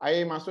mari,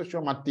 air masuk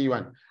syur mati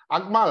wan.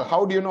 Akmal,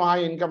 how do you know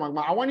high income,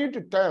 Akmal? I want you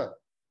to tell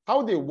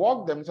how they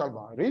walk themselves.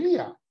 Really?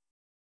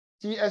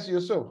 T.S.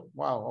 Yusuf.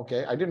 Wow,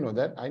 okay. I didn't know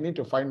that. I need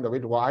to find the way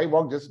to walk. I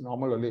walk just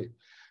normal only.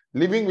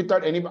 living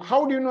without any,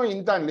 how do you know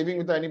Intan living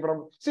without any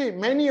problem? See,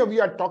 many of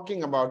you are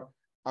talking about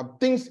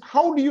things.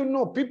 How do you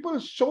know? People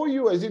show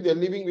you as if they're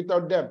living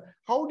without debt.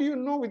 How do you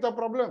know without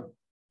problem?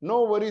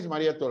 No worries,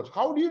 Mariatul.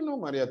 How do you know,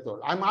 Mariatul?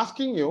 I'm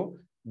asking you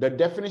the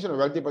definition of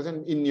wealthy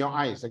person in your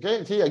eyes.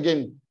 Okay. See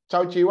again,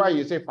 Chow Chiwa,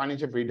 you say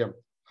financial freedom.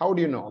 How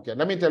do you know? Okay,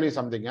 let me tell you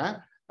something.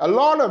 A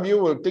lot of you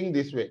will think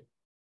this way.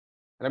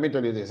 Let me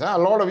tell you this. A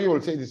lot of you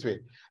will say this way.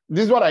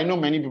 This is what I know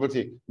many people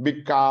say.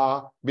 Big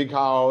car, big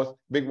house,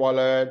 big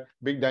wallet,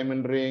 big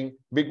diamond ring,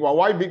 big wife.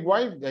 Why big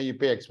wife? Yeah, you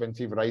pay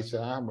expensive rice,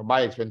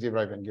 buy expensive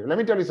rice and give. Let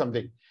me tell you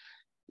something.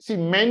 See,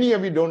 many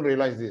of you don't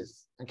realize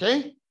this.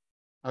 Okay?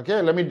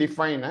 Okay, let me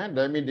define.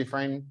 Let me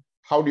define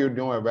how do you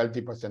know a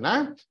wealthy person.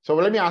 So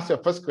let me ask you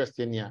a first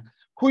question here.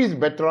 Who is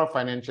better off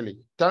financially?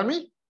 Tell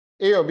me.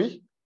 A or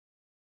B?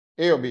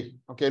 A or B?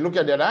 Okay, look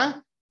at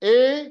that.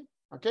 A,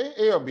 okay,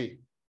 A or B?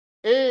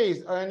 A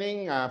is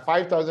earning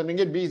 5,000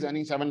 ringgit, B is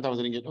earning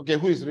 7,000 ringgit. Okay,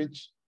 who is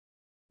rich?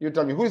 You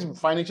tell me, who is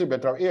financially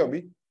better off, A or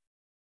B?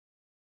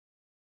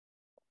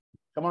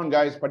 Come on,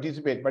 guys,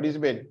 participate.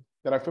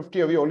 There are 50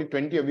 of you, only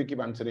 20 of you keep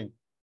answering.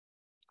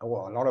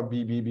 Oh, a lot of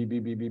B,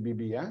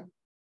 yeah?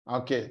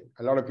 Okay,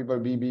 a lot of people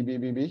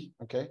B.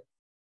 Okay.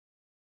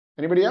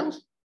 Anybody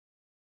else?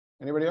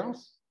 Anybody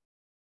else?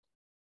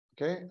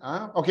 Okay.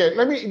 Okay,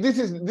 this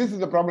is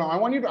the problem. I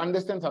want you to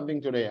understand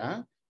something today.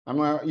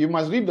 You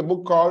must read the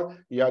book called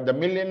The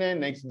Millionaire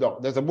Next Door.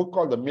 There's a book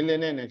called The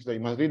Millionaire Next Door.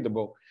 You must read the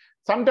book.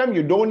 Sometimes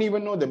you don't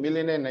even know the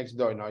millionaire next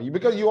door,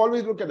 because you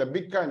always look at the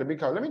big car and the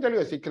big house. Let me tell you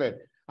a secret.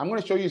 I'm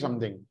going to show you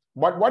something.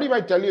 But what if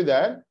I tell you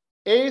that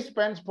A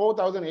spends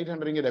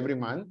 4,800 ringgit every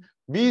month,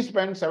 B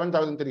spends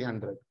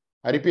 7,300.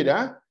 I repeat,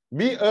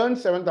 B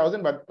earns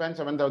 7,000 but spends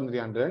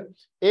 7,300.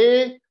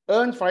 A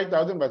earns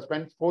 5,000 but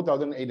spends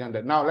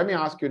 4,800. Now, let me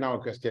ask you now a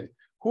question.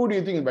 Who do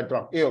you think is better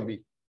off, A or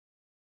B?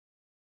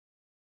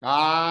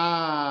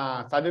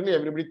 Suddenly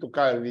everybody took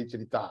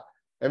cerita.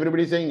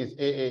 Everybody saying it's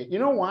AA. You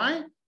know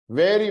why?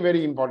 Very,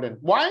 very important.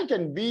 Why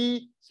can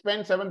B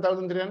spend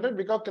 7,300?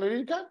 Because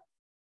credit card?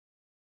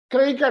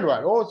 Credit card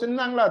what? Oh,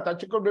 senang lah, tak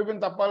cukup duit pun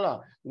tak apa lah.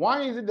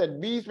 Why is it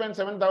that B spends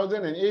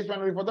 7,000 and A spends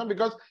only 4,000?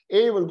 Because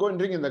A will go and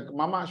drink in the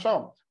mama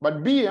shop.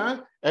 But B,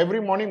 every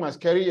morning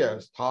must carry a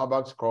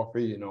Starbucks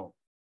coffee,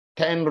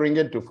 10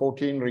 ringgit to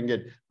 14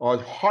 ringgit, or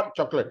hot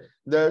chocolate.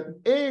 The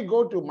A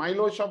go to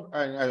Milo shop,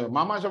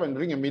 mama shop and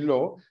drink a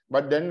Milo,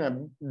 but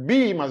then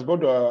B must go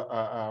to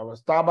a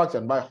Starbucks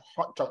and buy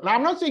hot chocolate. Now,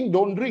 I'm not saying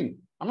don't drink.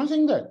 I'm not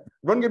saying that.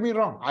 Don't get me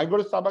wrong. I go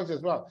to Starbucks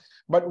as well.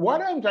 But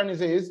what I'm trying to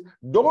say is,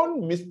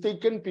 don't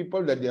mistaken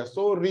people that they are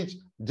so rich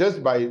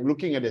just by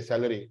looking at their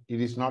salary.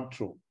 It is not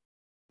true.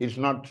 It's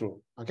not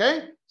true.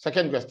 Okay?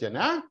 Second question.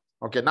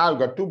 Okay, now I've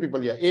got two people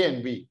here, A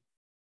and B.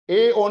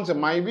 A owns a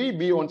Myvi,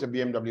 B owns a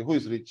BMW. Who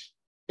is rich?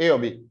 A or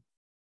B?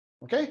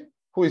 Okay?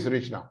 Who is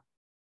rich now?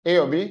 A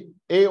or B?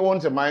 A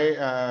owns a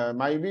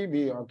Myvi,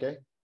 B, okay.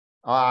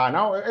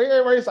 Now,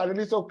 A, why is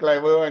suddenly so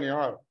clever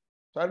and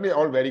suddenly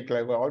all very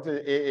clever. Also,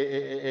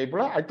 A.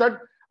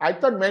 I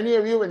thought many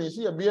of you, when you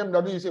see a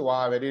BMW, you say,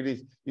 wow, very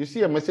rich. You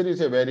see a Mercedes,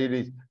 you say, very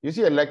rich. You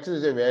see a Lexus,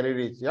 you say, very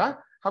rich. Yeah?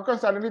 How come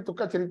suddenly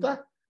tukar cerita?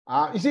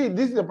 You see,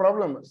 this is the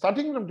problem.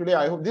 Starting from today,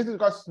 I hope this is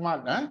called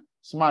smart,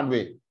 smart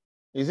way.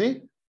 You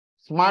see?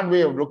 Smart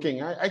way of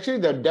looking. Actually,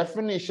 the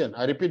definition,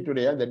 I repeat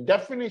today, the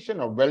definition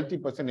of wealthy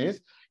person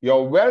is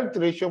your wealth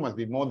ratio must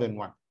be more than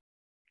 1.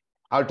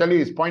 I'll tell you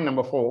it's point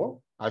number 4.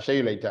 I'll show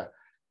you later.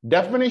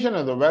 Definition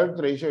of the wealth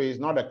ratio is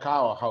not a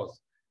car or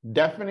house.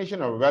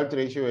 Definition of wealth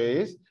ratio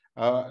is,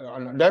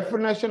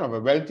 definition of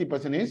a wealthy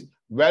person is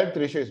wealth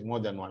ratio is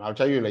more than 1. I'll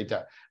tell you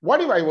later.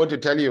 What if I were to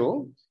tell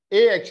you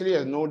A actually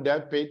has no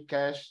debt, paid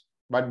cash,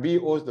 but B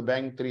owes the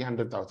bank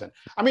 300,000.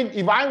 I mean,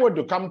 if I were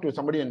to come to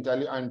somebody and tell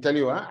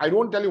you, I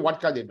don't tell you what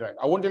car they drive.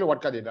 I won't tell you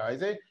what car they drive. I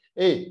say,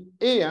 hey,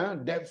 A,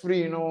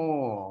 debt-free,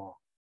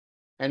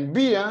 and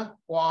B,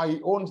 wow, he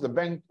owes the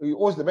bank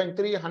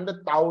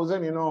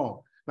 300,000,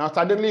 Now,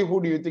 suddenly,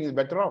 who do you think is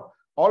better off?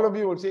 All of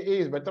you will say A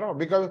is better off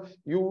because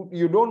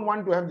you don't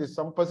want to have this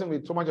some person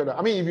with so much of that.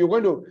 I mean, if you're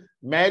going to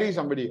marry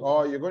somebody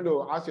or you're going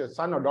to ask your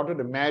son or daughter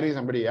to marry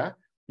somebody,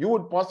 you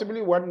would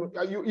possibly want,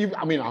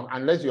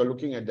 unless you're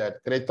looking at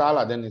that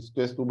Kreta, then it's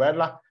just too bad.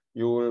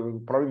 You will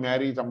probably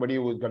marry somebody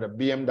who's got a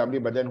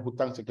BMW, but then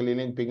hutang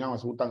sekeliling pinggang or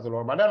hutang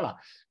seluar badan.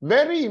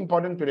 Very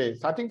important today.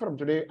 Starting from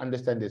today,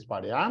 understand this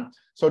part.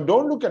 So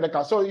don't look at the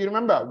car. So you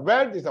remember,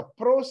 wealth is a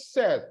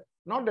process,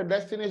 not the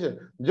destination.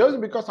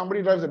 Just because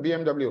somebody drives a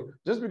BMW,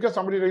 just because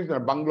somebody lives in a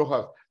bungalow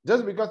house,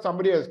 just because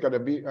somebody has got a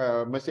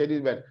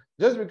Mercedes Benz,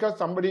 just because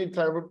somebody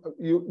traveled,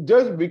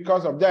 just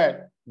because of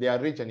that, they are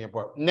rich and you're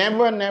poor.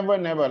 Never, never,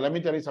 never. Let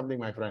me tell you something,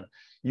 my friend.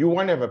 You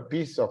want to have a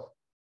peaceful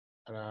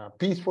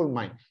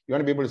mind. You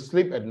want to be able to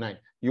sleep at night.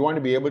 You want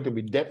to be able to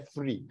be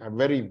debt-free.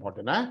 Very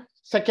important.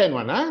 Second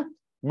one,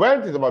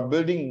 wealth is about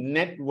building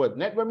net worth.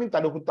 Net worth means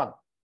tak ada hutang.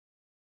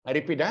 I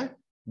repeat,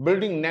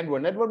 building net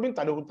worth. Net worth means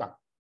tak ada hutang.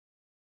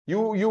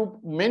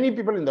 Many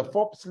people in the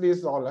Forbes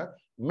list,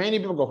 many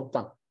people got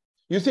hutang.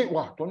 You say,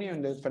 wow, Tony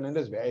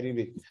Fernandez very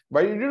rich.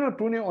 But you don't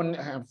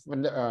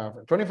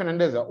know Tony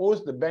Fernandez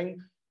owes the bank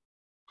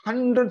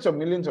hundreds of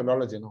millions of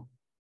dollars,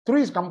 through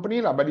his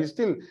company, but he's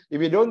still,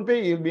 if you don't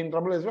pay, he'll be in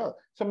trouble as well.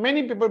 So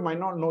many people might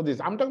not know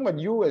this. I'm talking about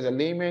you as a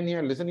layman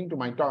here listening to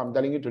my talk. I'm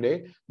telling you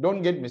today,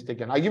 don't get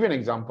mistaken. I'll give you an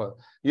example.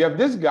 You have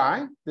this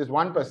guy, this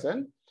one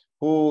person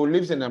who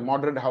lives in a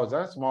moderate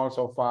house, small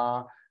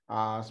sofa,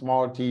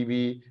 small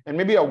TV, and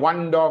maybe a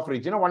one-door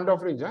fridge. One-door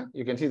fridge,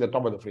 you can see the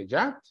top of the fridge.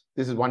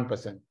 This is one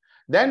person.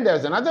 Then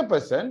there's another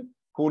person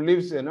who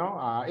lives, A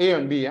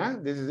and B.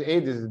 This is A,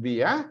 this is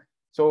B.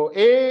 So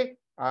A,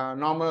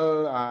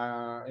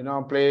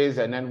 normal, place,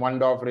 and then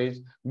one-door fridge.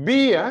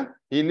 B,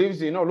 he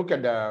lives, look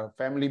at the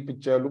family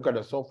picture, look at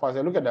the sofas,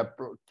 look at the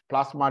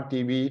plasma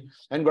TV,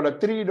 and got a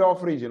three-door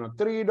fridge,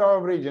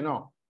 three-door fridge,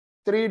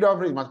 three-door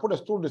fridge. Must put a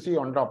stool to see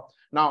on top.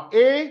 Now,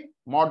 A,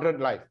 moderate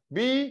life.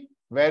 B,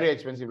 very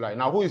expensive life.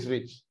 Now, who is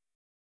rich?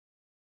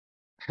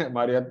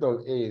 Maria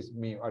told A is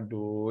me.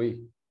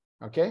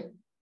 Okay.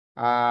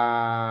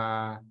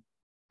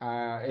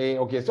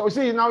 Okay. So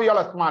see, now you all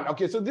are smart.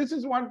 Okay. So this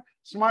is what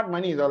smart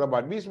money is all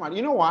about. Be smart.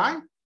 You know why?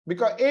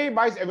 Because A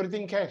buys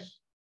everything cash,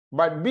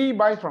 but B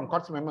buys from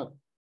Courts Memo.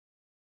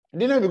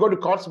 If you go to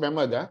Courts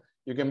Memo,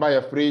 you can buy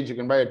a fridge, you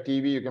can buy a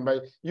TV,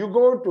 you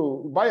go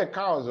to buy a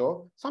car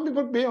also. Some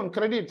people pay on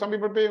credit, some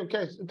people pay on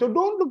cash. So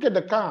don't look at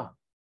the car.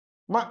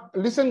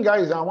 Listen,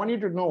 guys, I want you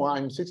to know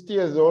I'm 60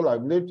 years old.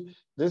 I've lived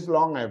this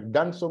long. I've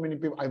done so many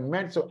people.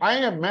 I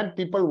have met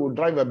people who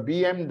drive a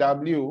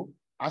BMW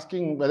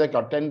asking whether I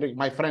got 10 ringgit.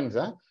 My friends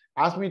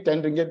ask me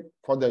 10 ringgit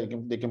for they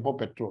can pour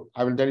petrol.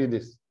 I will tell you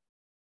this.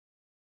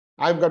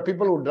 I've got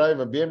people who drive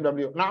a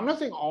BMW. Now, I'm not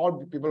saying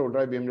all people who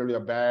drive BMW are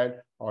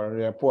bad or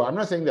they're poor. I'm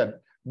not saying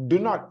that.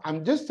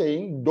 I'm just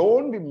saying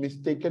don't be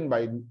mistaken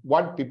by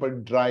what people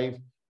drive,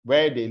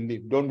 where they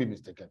live. Don't be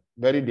mistaken.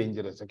 Very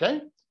dangerous,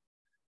 okay?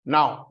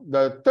 Now,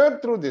 the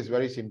third truth is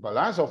very simple.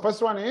 So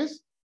first one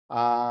is,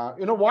 why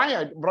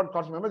I brought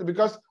Courts Members?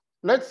 Because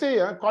let's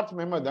say Courts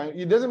Member,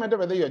 it doesn't matter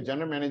whether you're a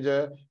general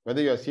manager,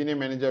 whether you're a senior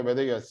manager,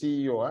 whether you're a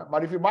CEO,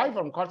 but if you buy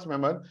from Courts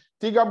Member,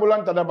 3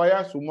 bulan tak ada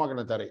bayar, semua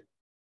kena tarik.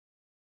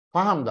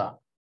 Faham tak?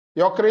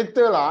 Your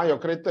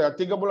kereta,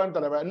 3 bulan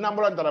tak ada bayar, 6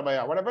 bulan tak ada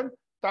bayar. What happened?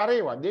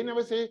 Tarik what? They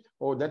never say,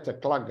 oh, that's a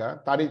clerk,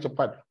 tarik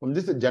cepat.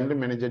 This is a general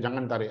manager,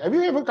 jangan tarik. Have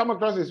you ever come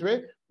across this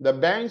way? The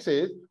bank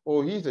says,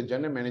 oh, he's a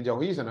general manager,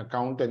 he's an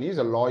accountant, he's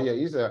a lawyer,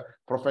 he's a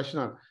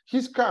professional.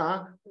 His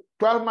car,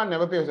 12 months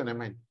never pays an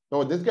amount.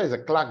 Oh, this guy is a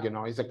clerk,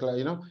 he's a clerk,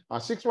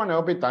 6 months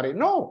never pay tarik.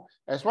 No,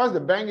 as far as the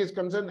bank is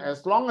concerned,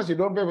 as long as you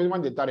don't pay every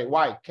month, they tarik.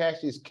 Why?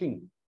 Cash is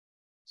king.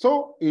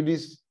 So it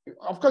is,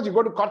 of course, you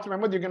go to Courts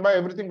Members, you can buy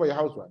everything for your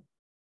house. Right?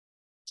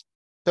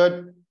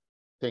 Third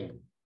thing.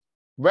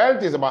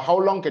 Wealth is about how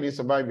long can you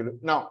survive.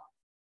 Now,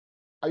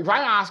 if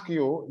I ask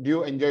you, do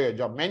you enjoy your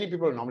job? Many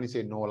people normally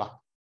say no lah.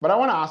 But I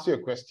want to ask you a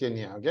question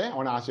here, okay? I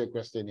want to ask you a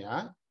question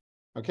here,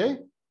 okay?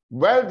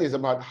 Wealth is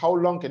about how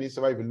long can you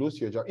survive if you lose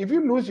your job. If you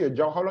lose your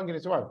job, how long can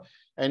you survive?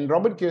 And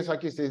Robert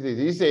Kiyosaki says this.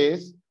 He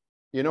says,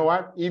 you know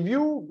what? If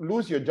you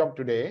lose your job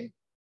today,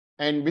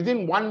 and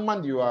within 1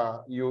 month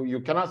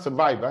you cannot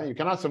survive, you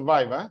cannot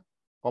survive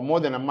for more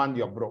than a month,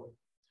 you're broke.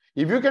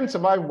 If you can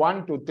survive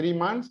 1 to 3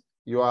 months,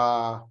 you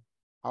are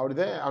how do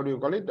you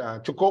call it?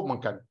 Cukup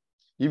makan.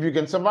 If you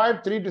can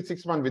survive 3 to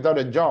 6 months without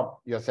a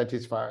job, you're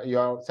satisfied.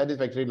 You're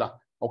satisfactory lah.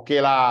 Okay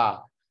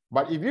lah.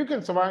 But if you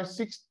can survive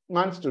 6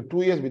 months to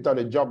 2 years without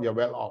a job, you're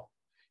well off.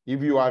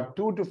 If you are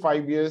 2 to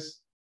 5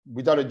 years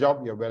without a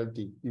job, you're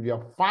wealthy. If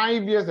you're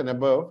 5 years and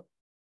above,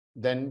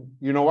 then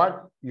you know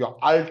what? You're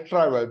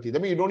ultra wealthy.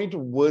 That means you don't need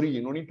to worry.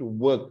 You don't need to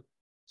work.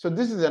 So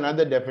this is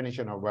another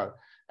definition of wealth.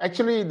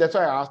 Actually, that's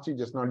why I asked you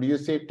just now. Do you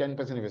save 10%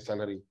 of your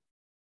salary?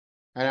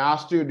 And I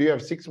asked you, do you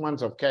have 6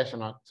 months of cash or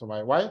not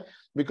survive? Why?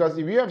 Because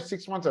if you have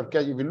 6 months of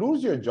cash, if you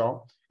lose your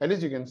job, at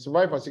least you can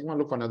survive for 6 months,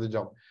 look for another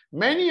job.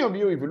 Many of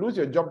you, if you lose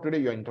your job today,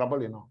 you're in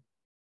trouble,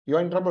 You're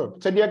in trouble.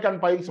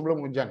 Sediakan paling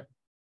sebelum hujan.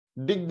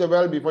 Dig the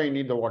well before you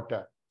need the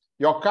water.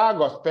 Your car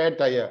got spare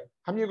tire.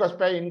 Have you got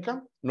spare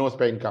income? No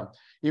spare income.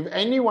 If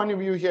any one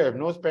of you here have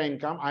no spare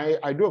income,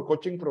 I do a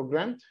coaching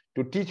program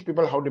to teach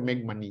people how to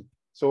make money.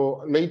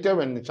 So later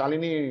when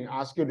Shalini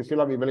asks you to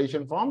fill up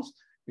evaluation forms,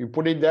 you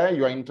put it there,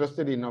 you are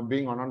interested in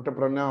being an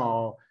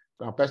entrepreneur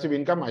or passive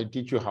income, I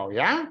teach you how,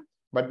 yeah?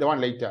 But the one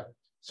later.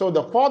 So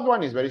the fourth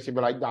one is very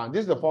simple.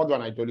 This is the fourth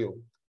one I told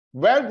you.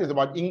 Wealth is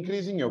about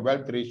increasing your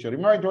wealth ratio.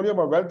 Remember I told you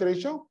about wealth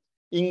ratio?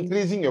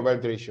 Increasing your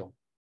wealth ratio.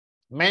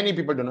 Many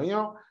people don't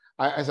know.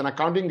 As an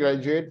accounting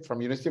graduate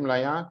from University of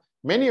Malaya,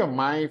 many of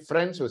my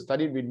friends who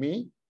studied with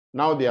me,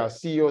 now they are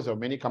CEOs of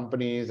many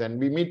companies, and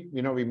we meet,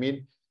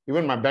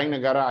 even my Bank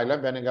Negara, I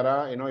left Bank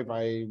Negara, if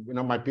I,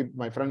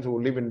 my friends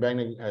who live in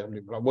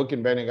work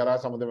in Bank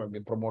Negara, some of them have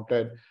been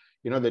promoted.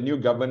 The new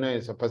governor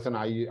is a person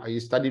I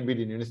studied with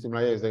in University of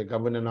Malaya, is a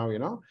governor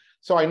now,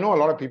 So I know a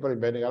lot of people in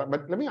Bank Negara.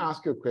 But let me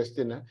ask you a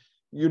question.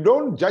 You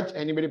don't judge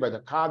anybody by the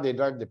car they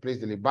drive, the place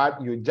they live,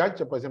 but you judge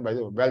a person by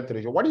the wealth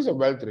ratio. What is a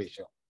wealth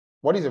ratio?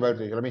 What is a wealth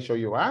ratio? Let me show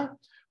you.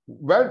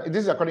 Wealth,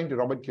 this is according to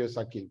Robert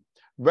Kiyosaki.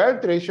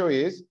 Wealth ratio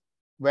is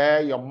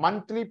where your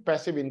monthly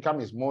passive income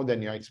is more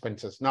than your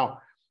expenses. Now,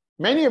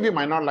 many of you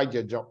might not like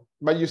your job.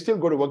 but you still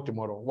go to work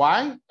tomorrow.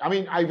 Why? I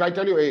mean, if I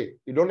tell you, hey,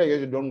 you don't like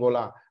it, you don't go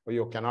lah. Or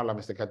you cannot lah,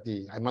 Mr.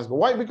 Kati. I must go.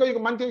 Why? Because you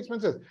got monthly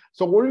expenses.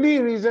 So only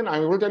reason I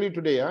will tell you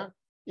today,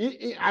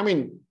 I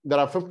mean, there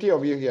are 50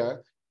 of you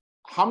here.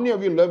 How many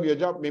of you love your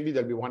job? Maybe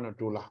there'll be one or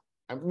two lah.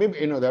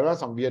 Maybe, there are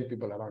some weird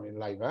people around in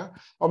life.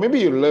 Or maybe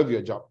you love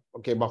your job.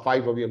 Okay, but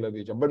 5 of you love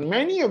your job. But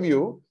many of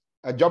you,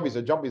 a job is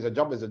a job, is a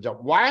job, is a job.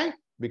 Why?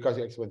 Because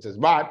your expenses.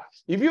 But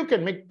if you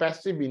can make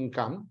passive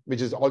income,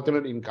 which is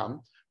alternate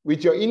income,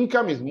 which your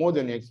income is more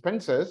than your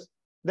expenses,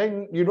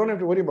 then you don't have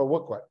to worry about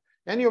work. What?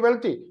 And you're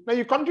wealthy. Now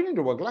you continue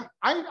to work.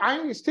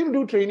 I still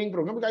do training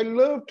program because I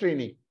love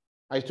training.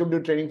 I still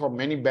do training for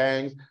many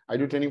banks. I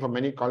do training for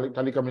many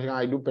telecommunications.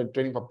 I do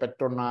training for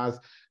Petronas,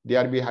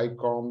 DRB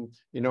Highcom,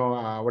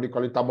 what do you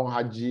call it, Tabung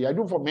Haji. I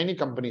do for many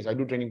companies. I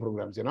do training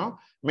programs,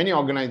 many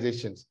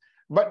organizations.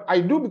 But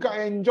I do because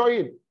I enjoy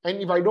it.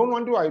 And if I don't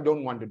want to, I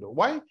don't want to do.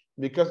 Why?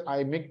 Because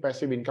I make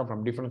passive income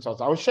from different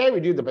sources. I'll share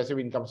with you the passive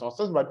income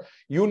sources, but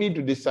you need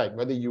to decide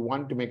whether you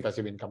want to make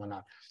passive income or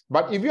not.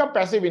 But if your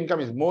passive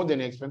income is more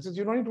than expenses,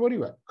 you don't need to worry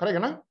about it.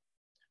 Correct, no?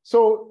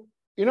 So,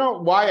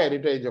 why I retired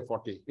at the age of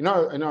 40?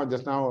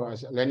 Just now,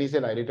 Lenny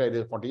said I retired at the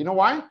age of 40. You know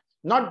why?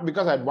 Not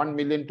because I had 1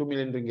 million, 2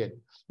 million ringgit.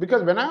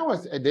 Because when I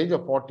was at the age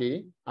of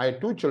 40, I had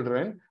 2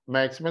 children.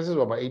 My expenses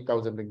were about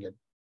 8,000 ringgit.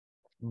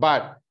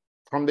 But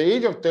from the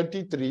age of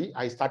 33,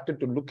 I started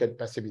to look at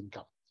passive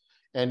income.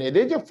 And at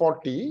the age of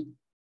 40,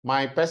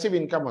 my passive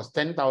income was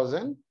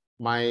 10,000.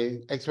 My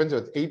expense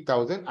was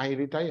 8,000. I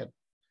retired.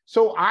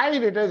 So I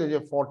retired at the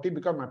age of 40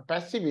 because my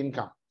passive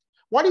income.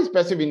 What is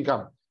passive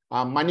income?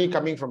 Money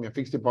coming from your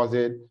fixed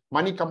deposit,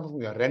 money coming from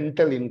your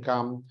rental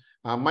income,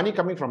 money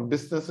coming from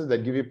businesses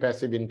that give you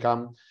passive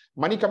income,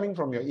 money coming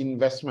from your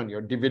investment,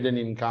 your dividend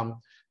income.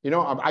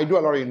 I do a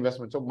lot of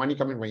investment, so money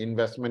coming from my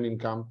investment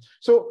income.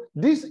 So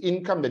this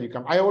income that you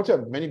come, I also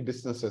have many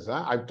businesses.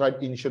 I've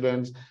tried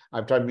insurance,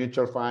 I've tried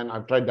mutual fund,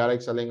 I've tried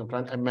direct selling, I've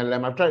tried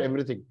MLM, I've tried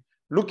everything,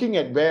 looking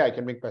at where I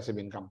can make passive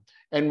income.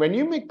 And when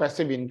you make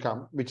passive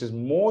income, which is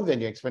more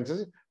than your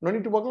expenses, no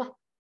need to work lah.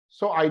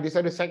 So I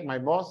decided to sack my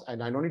boss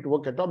and I don't need to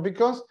work at all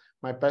because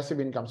my passive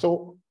income.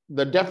 So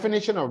the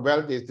definition of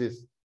wealth is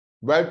this.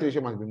 Wealth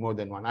ratio must be more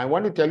than 1. I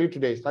want to tell you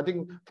today,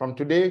 starting from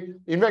today,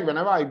 in fact,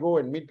 whenever I go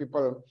and meet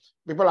people,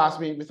 people ask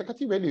me, Mr.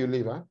 Kati, where do you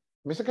live?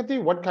 Mr.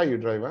 Kati, what car you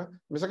drive?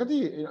 Mr.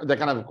 Kati, that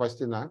kind of a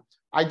question.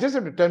 I just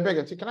have to turn back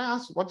and say, can I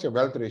ask what's your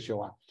wealth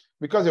ratio?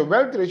 Because your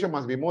wealth ratio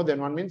must be more than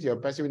 1 means your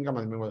passive income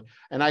must be more.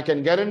 And I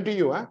can guarantee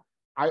you,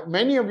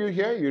 many of you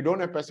here, you don't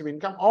have passive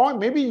income, or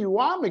maybe you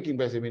are making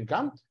passive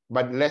income,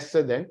 but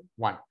lesser than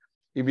 1.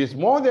 If it's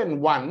more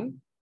than 1,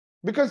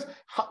 because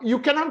you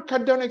cannot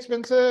cut down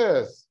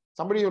expenses.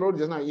 Somebody wrote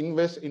just now,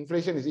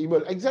 inflation is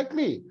evil.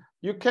 Exactly.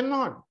 You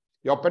cannot.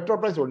 Your petrol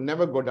price will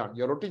never go down.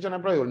 Your roti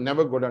chana price will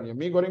never go down. Your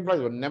mee goreng price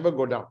will never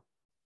go down.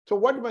 So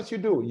what must you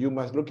do? You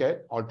must look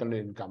at alternate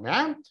income.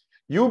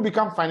 You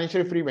become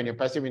financially free when your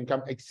passive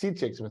income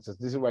exceeds your expenses.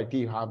 This is why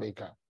T half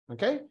acre.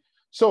 Okay.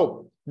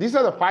 So these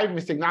are the 5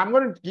 mistakes. Now I'm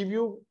going to give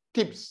you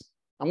tips.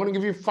 I'm going to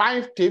give you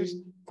 5 tips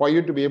for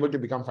you to be able to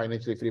become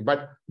financially free.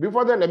 But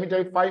before that, let me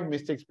tell you 5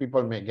 mistakes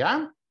people make.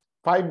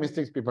 5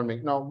 mistakes people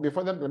make. Now,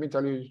 before that, let me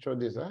tell you, show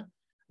this. I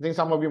think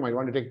some of you might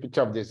want to take a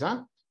picture of this.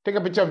 Take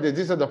a picture of this.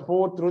 These are the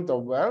 4 truths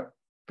of wealth.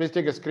 Please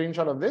take a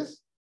screenshot of this.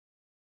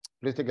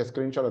 Please take a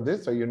screenshot of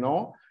this so you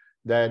know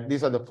that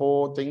these are the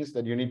 4 things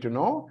that you need to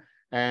know.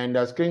 And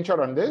a screenshot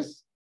on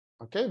this.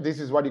 Okay, this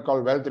is what you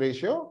call wealth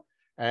ratio.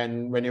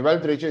 And when your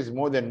wealth ratio is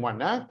more than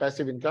 1,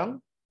 passive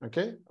income.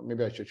 Okay,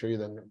 maybe I should show you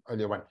the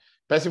earlier one.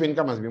 Passive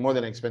income must be more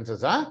than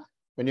expenses.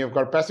 When you've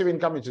got passive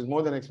income, which is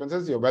more than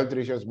expenses, your wealth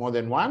ratio is more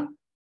than 1.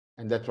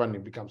 And that's when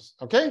it becomes,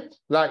 okay?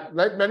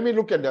 Let me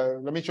look at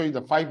let me show you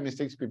the 5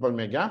 mistakes people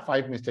make,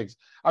 5 mistakes.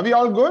 Are we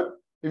all good?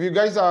 If you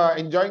guys are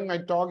enjoying my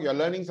talk, you're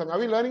learning something. Are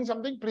we learning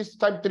something? Please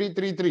type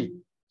 333.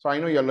 So I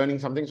know you're learning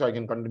something so I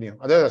can continue.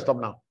 Otherwise, stop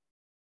now.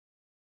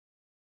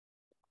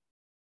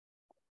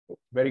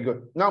 Very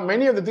good. Now,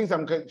 many of the things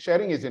I'm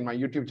sharing is in my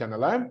YouTube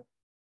channel.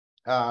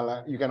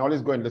 You can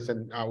always go and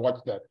listen,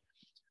 watch that.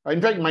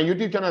 In fact, my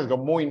YouTube channel has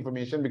got more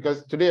information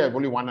because today I have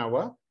only 1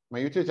 hour. My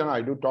YouTube channel,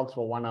 I do talks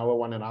for 1 hour,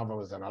 1.5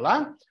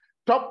 hours.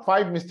 Top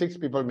 5 mistakes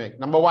people make.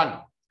 Number 1,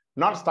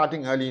 not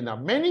starting early enough.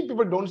 Many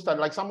people don't start.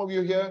 Like some of you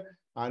here,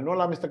 no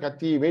lah, Mr.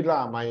 Kati, wait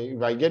lah. If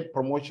I get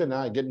promotion,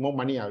 I get more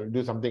money, I will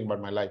do something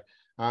about my life.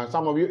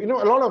 Some of you,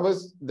 a lot of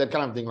us, that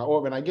kind of thing. Like, oh,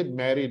 when I get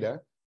married,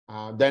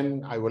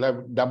 then I will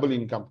have double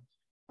income.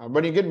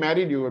 When you get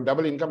married, you have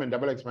double income and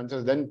double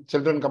expenses. Then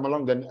children come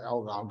along, then,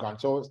 oh God.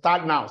 So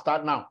start now,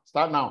 start now,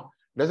 start now.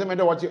 Doesn't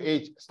matter what's your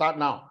age, start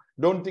now.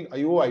 Don't think,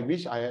 oh, I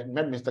wish I had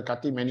met Mr.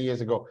 Kati many years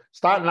ago.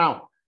 Start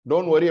now.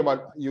 Don't worry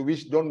about you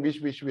wish, don't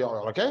wish we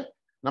all, okay?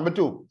 Number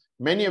 2,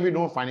 many of you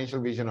know financial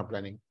vision or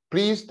planning.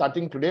 Please,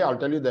 starting today, I'll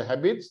tell you the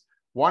habits.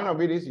 One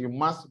of it is you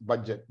must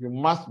budget. You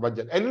must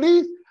budget. At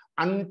least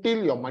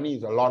until your money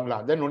is a lot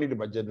lah. Then no need to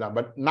budget lah.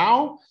 But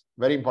now,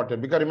 very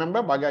important. Because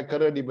remember, bagai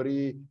kera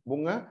diberi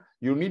bunga,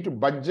 you need to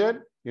budget,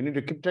 you need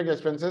to keep track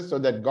expenses so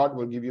that God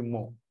will give you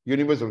more.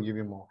 Universe will give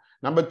you more.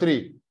 Number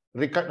 3,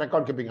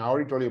 Record keeping. I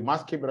already told you,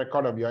 must keep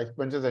record of your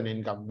expenses and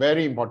income.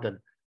 Very important.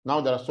 Now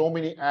there are so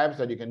many apps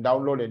that you can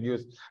download and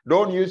use.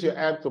 Don't use your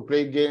app to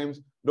play games.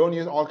 Don't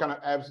use all kind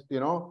of apps. You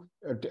know,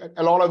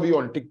 a lot of you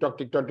on TikTok.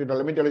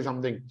 Let me tell you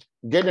something.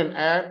 Get an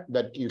app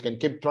that you can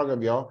keep track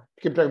of your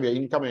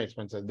income and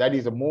expenses. That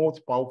is the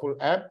most powerful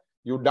app.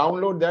 You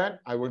download that.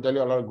 I will tell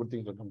you a lot of good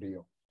things will come to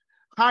you.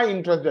 High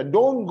interest debt.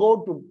 Don't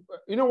go to.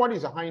 You know what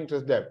is a high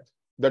interest debt?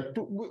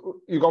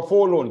 You got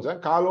 4 loans: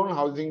 car loan,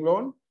 housing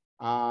loan,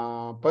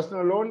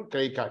 personal loan,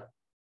 credit card.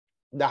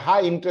 The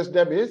high interest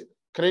debt is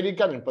credit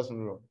card and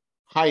personal loan.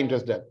 High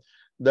interest debt.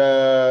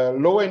 The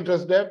low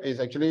interest debt is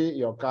actually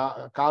your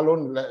car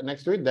loan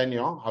next to it, then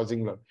your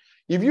housing loan.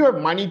 If you have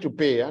money to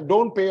pay,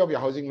 don't pay off your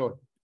housing loan.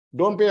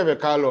 Don't pay off your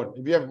car loan.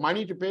 If you have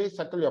money to pay,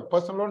 settle your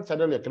personal loan,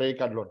 settle your credit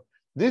card loan.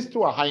 These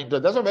two are high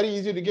interest. That's very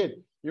easy to get.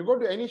 You go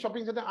to any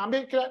shopping center,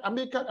 ambil card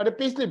at a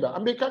payslip,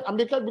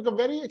 ambil card become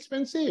very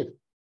expensive.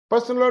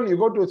 Personal loan, you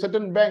go to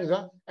certain banks,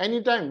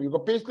 anytime you go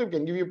payslip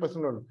can give you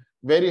personal loan.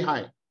 Very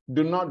high.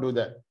 Do not do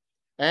that.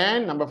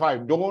 And number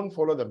 5, don't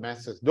follow the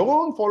masses.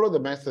 Don't follow the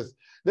masses.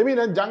 That means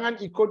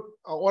jangan ikut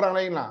orang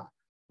lain lah.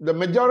 The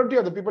majority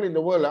of the people in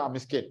the world are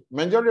miskin.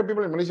 Majority of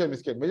people in Malaysia are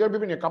miskin. Majority of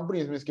people in your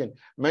company is miskin.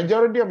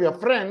 Majority of your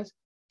friends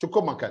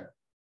cukup makan.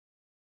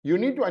 You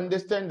need to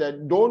understand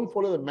that don't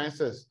follow the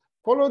masses.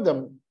 Follow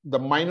the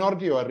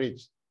minority who are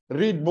rich.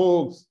 Read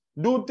books.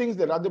 Do things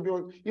that other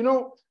people... You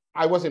know,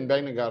 I was in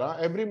Bank Negara.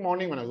 Every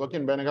morning when I was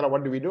working in Bank Negara,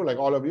 what do we do? Like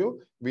all of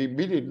you, we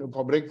meet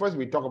for breakfast,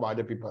 we talk about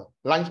other people.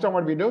 Lunchtime,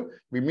 what we do?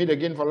 We meet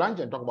again for lunch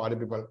and talk about other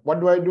people.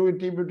 What do I do in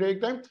tea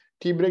break time?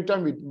 Tea break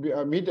time, we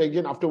meet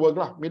again after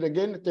work. Meet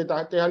again,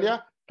 talk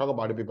about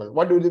other people.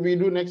 What do we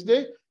do next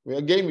day?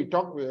 We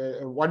talk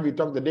what we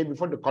talked the day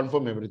before to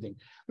confirm everything.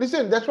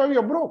 Listen, that's why we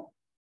are broke.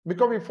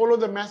 Because we follow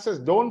the masses.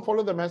 Don't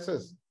follow the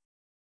masses.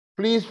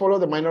 Please follow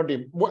the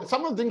minority.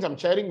 Some of the things I'm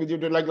sharing with you,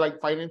 like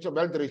financial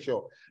wealth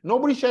ratio,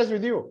 nobody shares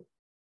with you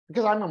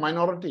because I'm a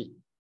minority.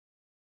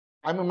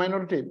 I'm a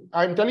minority.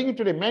 I'm telling you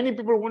today, many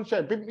people won't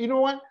share. You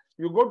know what?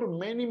 You go to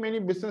many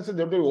businesses,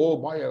 they'll tell you, oh,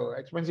 buy an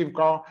expensive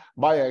car,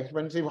 buy an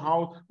expensive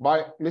house,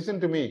 listen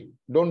to me.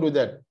 Don't do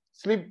that.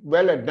 Sleep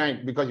well at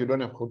night because you don't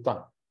have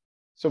hutang.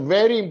 So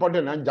very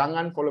important,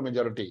 jangan follow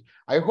majority.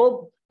 I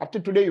hope after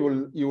today you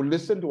will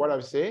listen to what I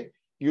say.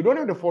 You don't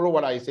have to follow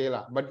what I say,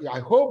 but I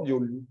hope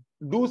you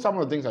do some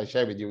of the things I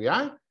share with you,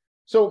 yeah?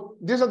 So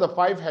these are the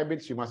 5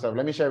 habits you must have.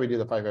 Let me share with you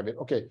the 5 habits.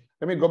 Okay,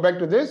 let me go back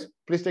to this.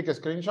 Please take a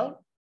screenshot.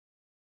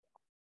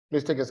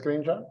 Please take a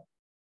screenshot.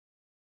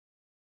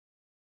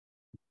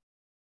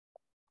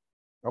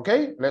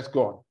 Okay, let's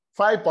go on.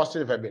 5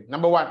 positive habits.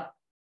 Number 1,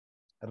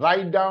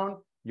 write down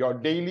your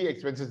daily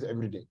expenses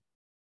every day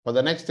for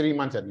the next 3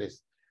 months at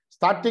least.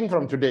 Starting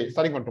from today,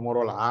 starting from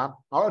tomorrow,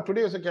 or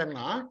today also can,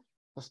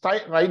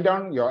 write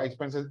down your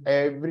expenses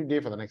every day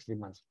for the next 3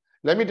 months.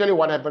 Let me tell you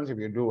what happens if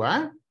you do.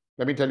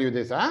 Let me tell you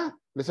this.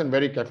 Listen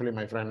very carefully,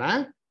 my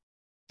friend.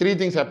 3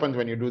 things happen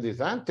when you do this.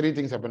 3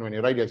 things happen when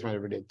you write your expenses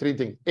every day. 3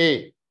 things.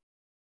 A,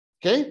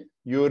 okay,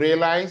 you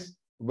realize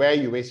where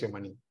you waste your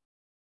money.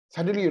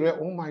 Suddenly you realize,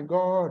 oh my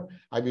God,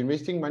 I've been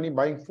wasting money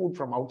buying food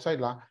from outside.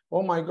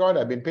 Oh my God,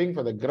 I've been paying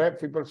for the Grab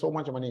people so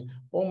much money.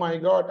 Oh my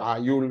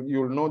God,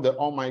 you'll know the,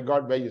 oh my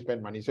God, where you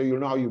spend money. So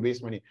you'll know how you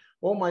waste money.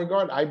 Oh my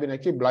God, I've been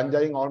actually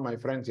belanjaing all my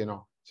friends,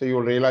 So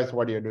you'll realize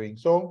what you're doing.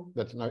 So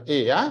that's now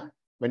A,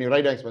 when you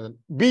write down expenses.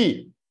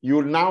 B,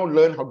 you'll now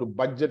learn how to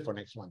budget for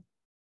next month.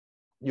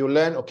 You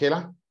learn, okay,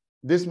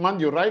 this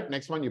month you write,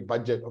 next month you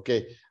budget.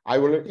 Okay, I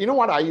will, you know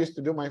what I used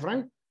to do, my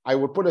friend? I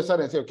would put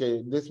aside and say,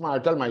 okay, this month I'll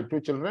tell my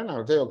 2 children,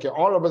 I'll say, okay,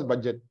 all of us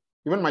budget.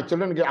 Even my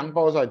children get ang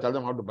pao also, I tell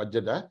them how to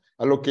budget,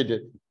 allocate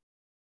it.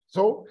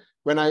 So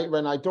when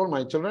I told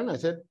my children, I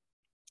said,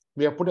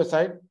 we have put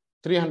aside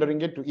 300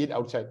 ringgit to eat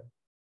outside.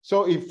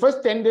 So if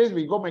first 10 days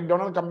we go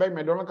McDonald's, come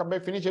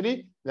back, finish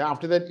it, then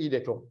after that eat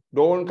at home.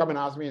 Don't come and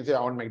ask me and say I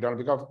want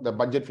McDonald's because the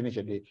budget finish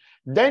a day.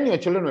 Then your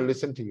children will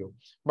listen to you.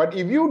 But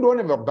if you don't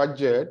have a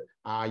budget,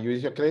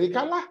 use your credit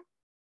card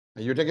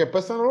you take a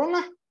personal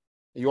loan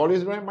you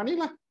always don't have money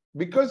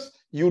because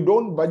you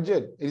don't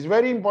budget. It's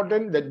very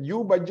important that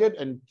you budget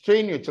and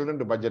train your children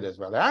to budget as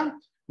well.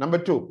 Number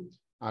 2,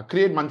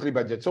 create monthly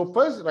budget. So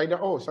first write down,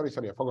 oh sorry,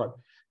 I forgot.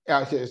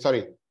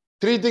 Sorry.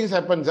 3 things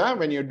happens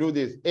when you do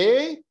this.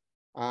 A,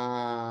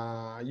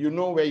 you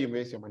know where you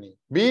waste your money.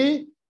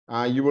 B,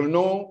 you will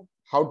know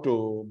how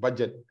to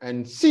budget.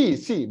 And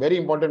C, very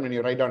important when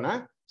you write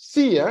down.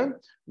 C,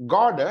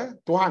 God,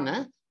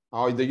 Tuhan,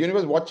 or the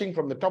universe watching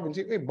from the top and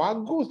say, hey,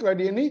 bagus lah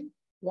dia ni.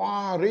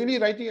 Wow, really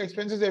writing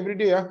expenses every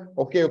day.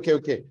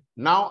 Okay.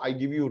 Now I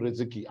give you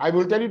rizki. I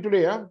will tell you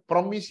today,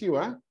 promise you,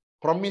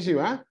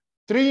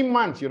 3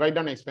 months you write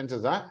down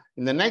expenses.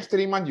 In the next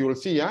 3 months, you will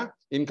see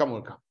income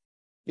will come.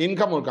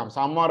 Income will come.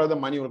 Some or other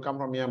money will come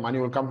from here. Money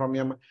will come from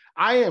here.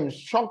 I am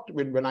shocked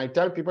when I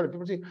tell people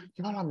say,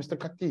 Mr.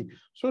 Kati,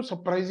 so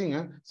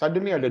surprising.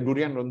 Suddenly I had a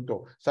durian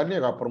ronto. Suddenly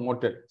I got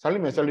promoted.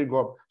 Suddenly my salary go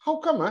up. How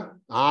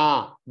come?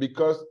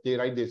 Because they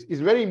write this.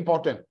 It's very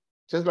important.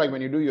 Just like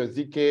when you do your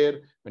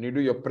zikr, when you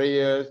do your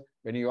prayers,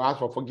 when you ask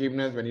for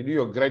forgiveness, when you do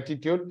your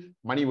gratitude,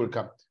 money will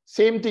come.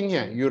 Same thing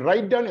here. You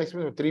write down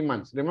expenses for 3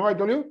 months. Remember I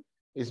told you?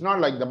 It's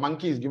not like the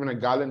monkey is given a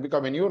garland,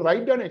 because when you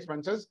write down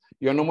expenses,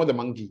 you're no more the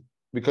monkey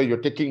because you're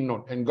taking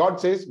note. And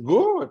God says,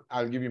 good,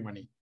 I'll give you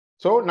money.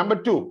 So number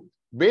 2,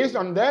 based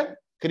on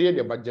that, create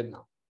a budget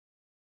now.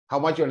 How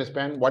much you want to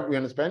spend, what you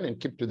want to spend, and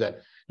keep to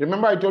that.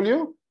 Remember I told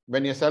you,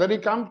 when your salary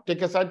comes,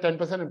 take aside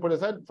 10% and put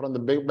aside from the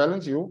big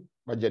balance you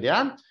budget.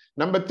 Yeah.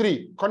 Number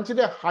 3,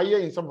 consider higher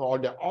income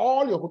for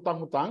all your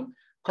hutang,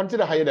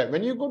 consider higher that.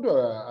 When you go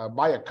to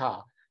buy a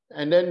car,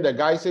 and then the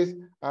guy says,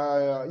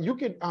 you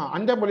can,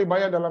 Anda boleh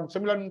bayar dalam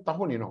 9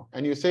 tahun, you know,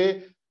 and you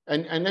say,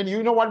 and then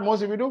you know what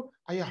most of you do?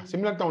 Ayah,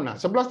 9 tahun lah,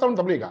 11 tahun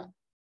tak boleh kah?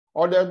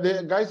 Or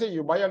the guy say,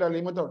 you bayar dalam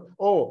 5 tahun.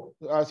 Oh,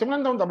 9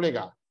 tahun tak boleh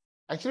kah?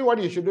 Actually,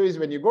 what you should do is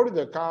when you go to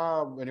the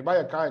car, when you buy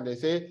a car and they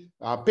say,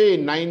 pay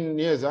in 9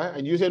 years,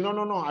 and you say, no,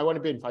 I want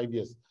to pay in 5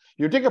 years.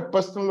 You take a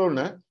personal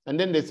loan, and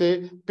then they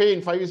say, pay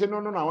in 5 years. You say,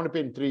 no, I want to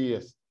pay in 3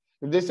 years.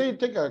 If they say,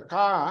 take a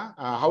car,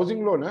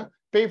 housing loan,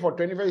 pay for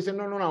 25, you say,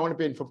 no, I want to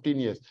pay in 15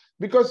 years.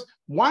 Because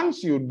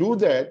once you do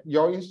that,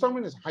 your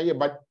installment is higher,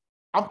 but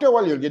after a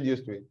while, you'll get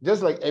used to it.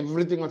 Just like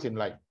everything else in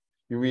life.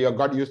 We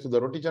got used to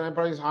the roti canai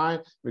price high,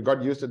 we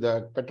got used to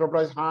the petrol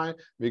price high,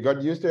 we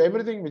got used to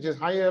everything which is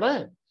higher,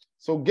 right?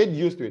 So get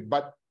used to it,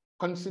 but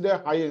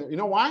consider higher. You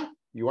know why?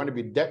 You want to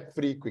be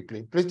debt-free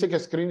quickly. Please take a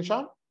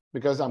screenshot,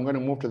 because I'm going to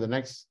move to the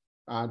next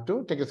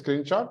 2. Take a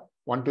screenshot,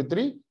 1, 2,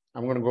 3.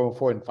 I'm going to go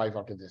 4 and 5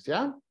 after this,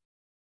 yeah?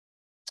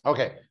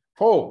 Okay,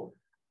 4.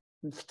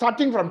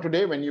 Starting from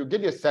today, when you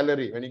get your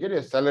salary,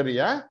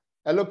 yeah,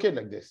 allocate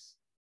like this.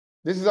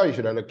 This is how you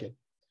should allocate.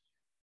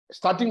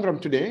 Starting from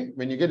today,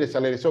 when you get a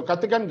salary, so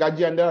katakan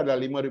gaji anda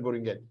adalah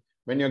RM5,000.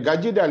 When your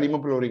gaji dah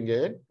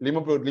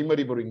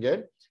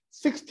RM55,000,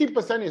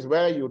 60% is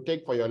where you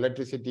take for your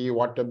electricity,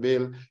 water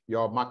bill,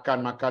 your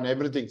makan,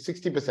 everything.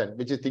 60%,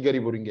 which is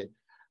RM3,000.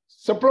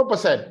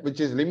 10%, which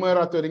is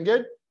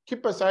RM500,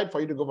 keep aside for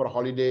you to go for a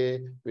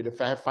holiday,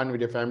 have fun with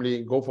your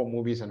family, go for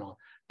movies and all.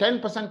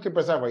 10% keep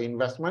aside for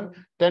investment.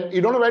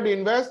 You don't know where to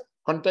invest?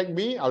 Contact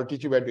me. I'll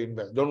teach you where to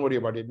invest. Don't worry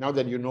about it. Now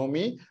that you know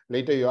me,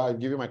 later I'll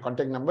give you my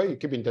contact number. You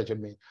keep in touch with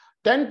me.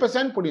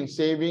 10% put in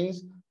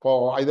savings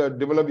for either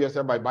develop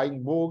yourself by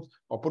buying books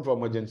or put for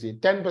emergency.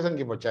 10%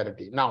 give for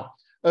charity. Now,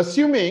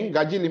 assuming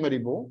gaji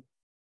RM5,000,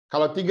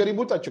 kalau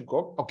RM3,000 tak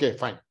cukup, okay,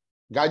 fine.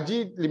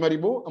 Gaji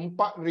RM5,000,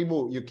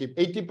 RM4,000 you keep,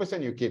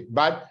 80% you keep,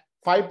 but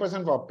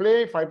 5% for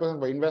play, 5%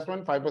 for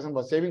investment, 5%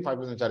 for saving,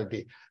 5%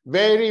 charity.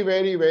 Very,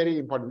 very, very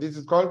important. This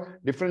is called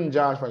different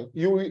jars.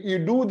 You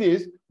do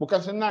this, bukan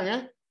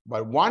senang,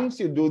 but once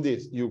you do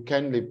this, you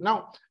can live.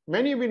 Now,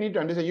 many of you need to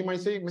understand. You might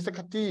say, Mr.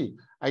 Kati,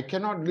 I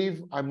cannot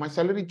live. My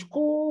salary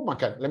cukup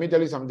makan. Let me tell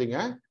you something.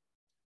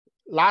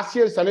 Last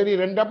year salary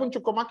rendah pun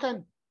cukup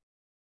makan.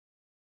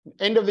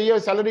 End of the year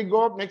salary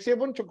go up. Next year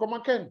pun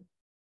cukup makan.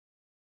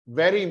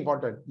 Very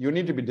important. You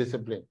need to be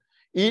disciplined.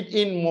 Eat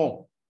in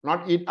more,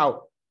 not eat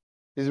out.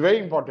 It's very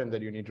important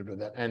that you need to do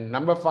that. And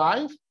number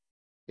 5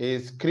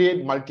 is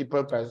create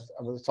multiple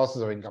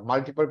sources of income,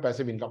 multiple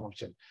passive income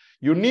options.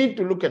 You need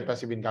to look at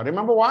passive income.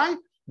 Remember why?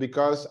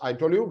 Because I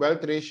told you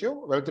wealth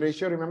ratio,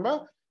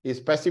 remember, is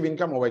passive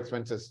income over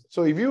expenses.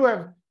 So if you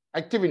have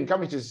active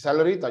income, which is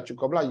salary,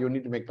 you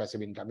need to make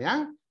passive income.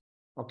 Yeah.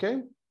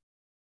 Okay.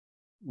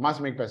 Must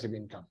make passive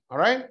income. All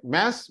right.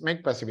 Must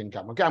make passive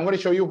income. Okay. I'm going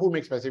to show you who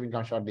makes passive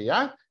income shortly.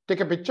 Yeah.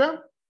 Take a picture.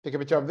 Take a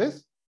picture of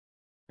this.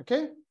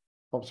 Okay.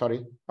 Oh,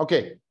 sorry.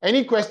 Okay.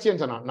 Any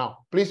questions or not? Now,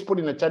 please put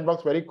in the chat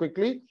box very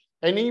quickly.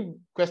 Any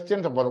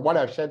questions about what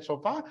I've shared so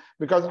far?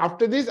 Because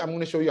after this, I'm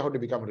going to show you how to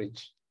become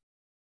rich.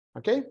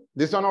 Okay.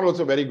 This one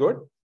also very good.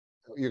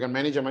 You can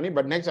manage your money,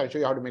 but next I'll show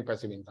you how to make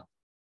passive income.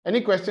 Any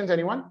questions,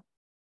 anyone?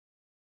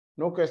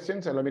 No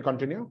questions? Let me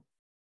continue.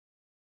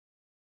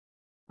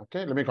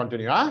 Okay. Let me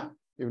continue.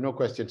 If no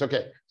questions.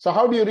 Okay. So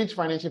how do you reach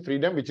financial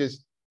freedom, which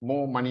is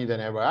more money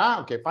than ever?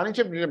 Okay.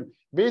 Financial freedom.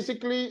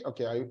 Basically,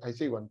 okay. I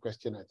see one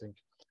question, I think.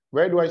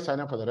 Where do I sign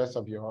up for the rest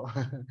of your?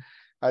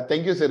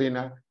 Thank you,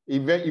 Serena.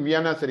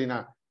 Iviana,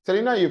 Serena.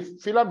 Serena, you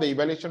fill up the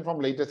evaluation form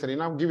later,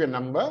 Serena. I'll give you a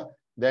number.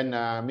 Then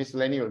Miss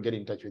Lenny will get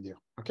in touch with you.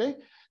 Okay.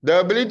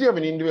 The ability of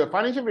an individual.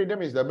 Financial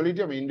freedom is the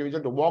ability of an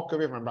individual to walk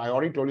away from. I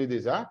already told you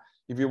this.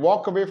 If you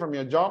walk away from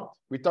your job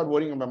without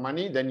worrying about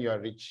money, then you are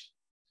rich.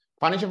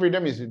 Financial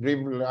freedom is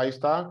dream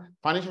lifestyle.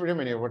 Financial freedom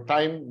is over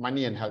time,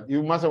 money, and health.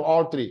 You must have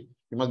all 3.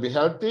 You must be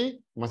healthy,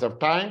 you must have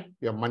time,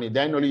 you have money,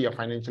 then only you're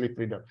financially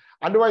freedom.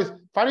 Otherwise,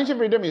 financial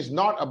freedom is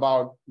not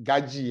about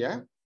gaji.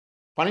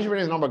 Financial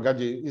freedom is not about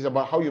gaji, it's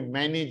about how you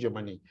manage your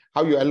money,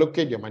 how you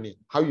allocate your money,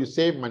 how you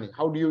save money,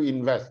 how do you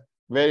invest.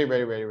 Very,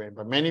 very, very, very.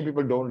 But many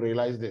people don't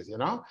realize this, you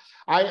know.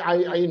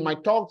 I in my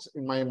talks,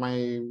 in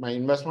my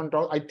investment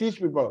talk, I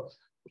teach people,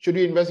 should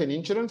you invest in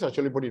insurance or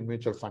should you put in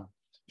mutual fund?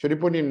 Should you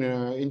put in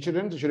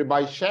insurance, should you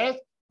buy shares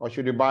or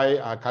should you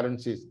buy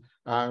currencies?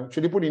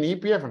 Should you put in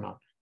EPF or not?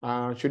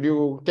 Should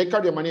you take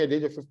out your money at the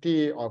age of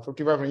 50 or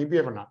 55 from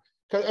EPF or not?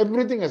 Because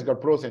everything has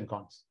got pros and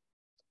cons.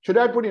 Should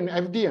I put in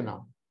FD or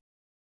not?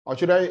 Or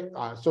should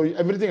I? So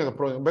everything has a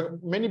pro,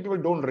 but many people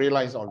don't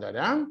realize all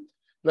that.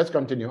 Let's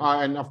continue.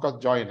 And of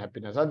course, joy and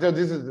happiness.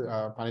 This is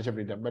financial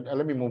freedom, but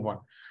let me move on.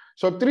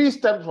 So 3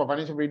 steps for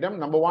financial freedom.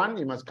 Number 1,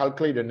 you must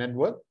calculate your net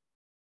worth.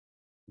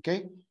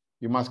 Okay,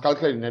 you must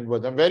calculate net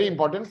worth. And very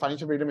important,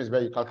 financial freedom is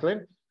where you calculate.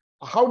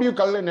 How do you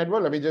calculate net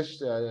worth? Let me just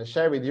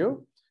share with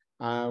you.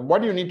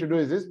 What you need to do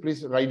is this.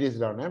 Please write this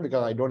down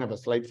because I don't have a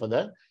slide for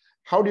that.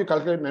 How do you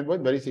calculate net worth?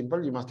 Very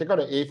simple. You must take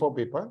out an A4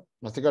 paper.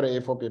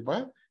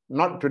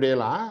 Not today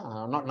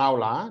not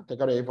now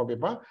Take out an A4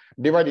 paper.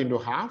 Divide into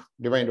half.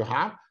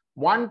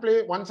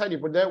 One side you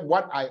put there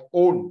what I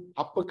own.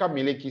 Apakah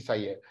miliki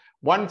saya.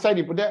 One side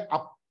you put there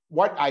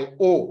what I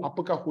owe.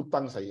 Apakah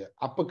hutang saya.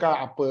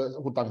 Apakah apa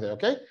hutang saya.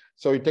 Okay.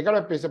 So you take out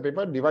a piece of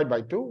paper. Divide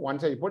by 2. One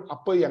side you put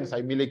apa yang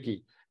saya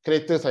miliki.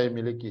 Kereta saya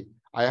miliki.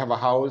 I have a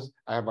house.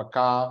 I have a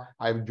car.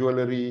 I have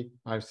jewelry.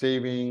 I have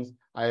savings.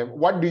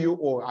 What do you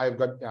owe? I've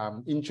got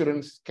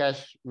insurance,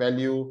 cash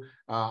value.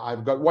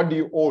 I've got, what do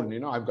you own?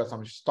 I've got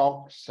some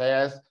stock,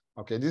 shares.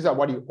 Okay, these are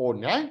what you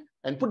own, right?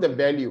 And put the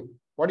value.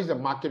 What is the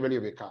market value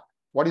of your car?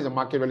 What is the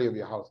market value of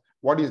your house?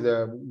 What is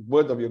the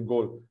worth of your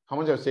gold? How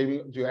much of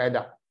savings do you add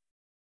up?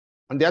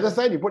 On the other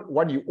side, you put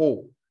what you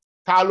owe.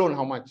 Car loan,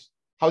 how much?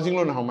 Housing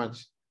loan, how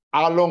much?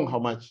 Car loan, how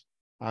much?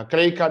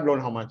 Credit card loan,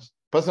 how much?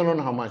 Personal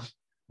loan, how much?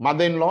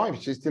 Mother-in-law,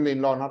 if she's still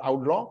in-law, not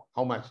outlaw,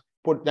 how much?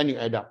 Then you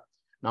add up.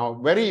 Now,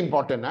 very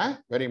important,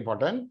 very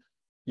important.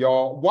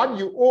 What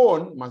you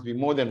own must be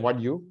more than what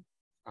you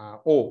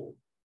owe.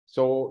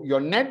 So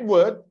your net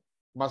worth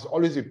must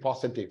always be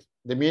positive.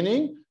 The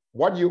meaning,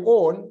 what you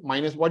own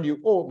minus what you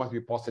owe must be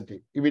positive.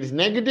 If it is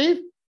negative,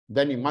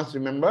 then you must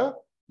remember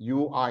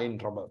you are in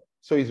trouble.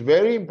 So it's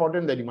very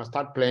important that you must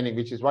start planning,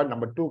 which is what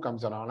number 2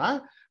 comes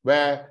around,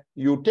 where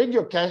you take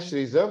your cash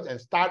reserves and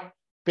start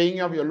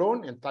paying off your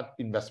loan and start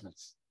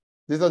investments.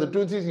 These are the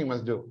 2 things you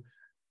must do.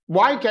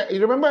 Why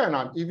you remember or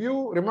not? If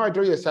you remember, I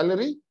told you a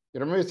salary. You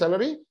remember your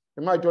salary?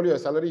 Remember, I told you a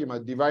salary, you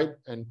must divide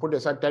and put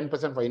aside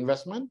 10% for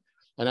investment.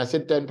 And I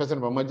said 10%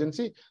 for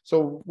emergency.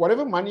 So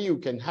whatever money you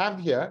can have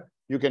here,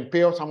 you can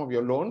pay off some of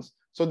your loans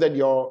so that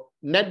your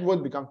net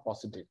worth becomes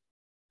positive.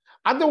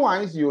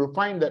 Otherwise, you will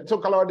find that, so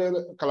kalau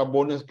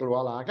bonus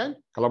keluar lah, kan?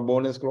 Kalau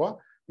bonus keluar,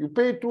 you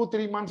pay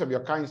 2-3 months of your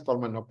car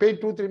installment, or pay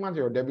 2-3 months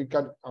of your debit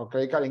card or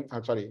credit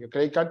card, your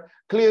credit card,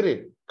 clear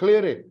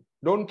it,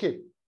 don't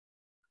keep.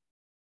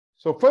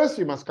 So first,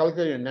 you must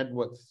calculate your net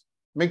worth.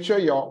 Make sure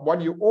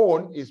what you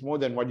own is more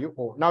than what you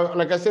owe. Now,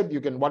 like I said,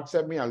 you can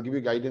WhatsApp me. I'll give you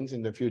guidance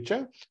in the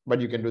future,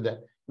 but you can do that.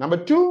 Number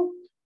 2,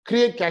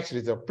 create cash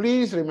reserve.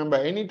 Please remember,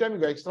 anytime you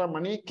got extra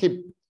money,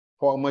 keep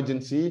for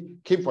emergency,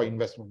 keep for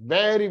investment.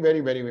 Very, very,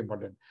 very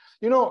important.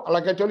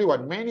 Like I told you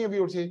many of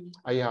you would say,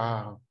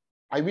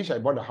 I wish I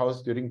bought a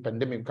house during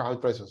pandemic because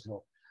house price was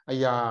low.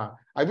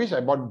 I wish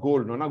I bought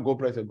gold. No, not gold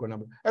price is going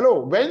up. Hello,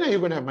 when are you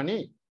going to have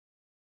money?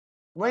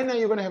 When are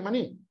you going to have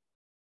money?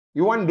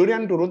 You want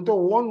durian to runto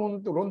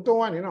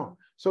one,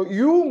 So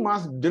you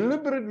must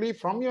deliberately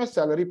from your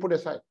salary put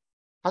aside.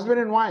 Husband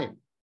and wife,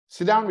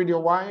 sit down with your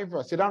wife,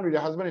 sit down with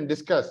your husband and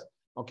discuss.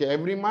 Okay,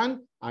 every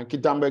month,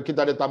 kita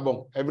ada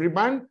tabung. Every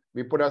month,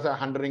 we put aside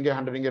 100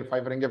 ringgit,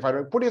 5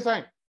 ringgit. Put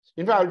aside.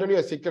 In fact, I'll tell you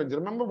a secret.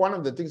 Remember one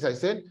of the things I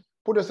said?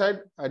 Put aside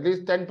at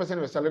least 10% of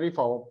your salary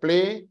for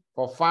play,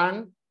 for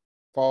fun,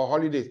 for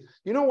holidays.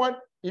 You know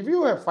what? If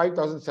you have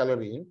 5,000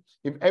 salary,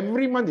 if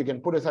every month you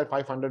can put aside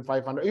 500,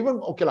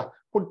 even okay lah,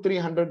 put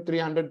 300.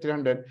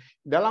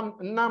 Dalam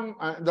 1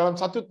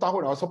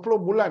 tahun or 10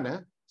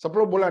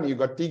 bulan, you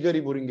got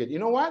 3,000 ringgit. You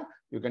know what?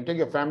 You can take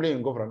your family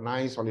and go for a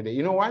nice holiday.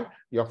 You know what?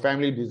 Your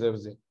family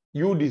deserves it.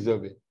 You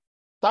deserve it.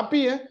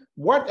 Tapi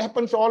what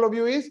happens to all of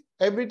you is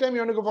every time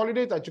you want to go for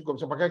holiday, tak cukup.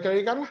 So pakai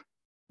credit card lah.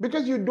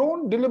 Because you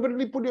don't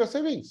deliberately put your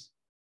savings.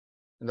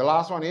 And the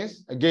last one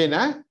is, again,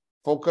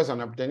 focus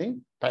on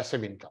obtaining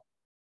passive income.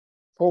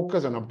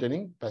 Focus on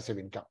obtaining passive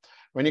income.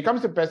 When it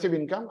comes to passive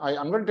income,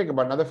 I'm going to take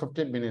about another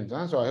 15 minutes.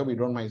 So I hope you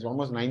don't mind. It's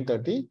almost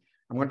 9:30.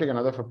 I'm going to take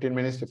another 15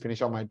 minutes to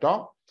finish off my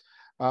talk.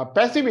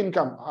 Passive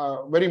income,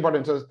 very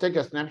important. So take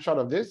a snapshot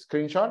of this,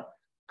 screenshot,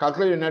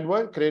 calculate your net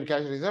worth, create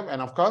cash reserve, and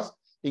of course,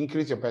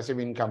 increase your passive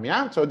income.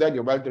 Yeah, so that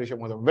your wealth ratio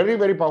moves up. Very,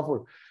 very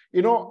powerful.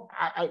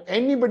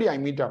 Anybody I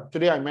meet up.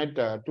 Today I met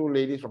 2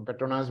 ladies from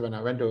Petronas when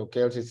I went to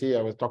KLCC.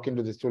 I was talking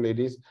to these 2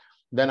 ladies.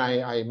 Then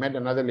I met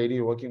another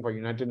lady working for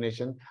United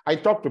Nations. I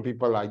talk to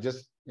people. I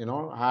just,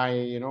 hi,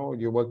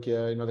 you work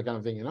here, the kind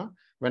of thing,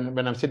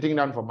 When I'm sitting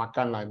down for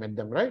makan, I met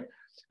them, right?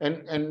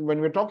 And when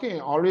we're talking,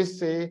 I always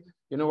say,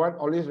 you know what,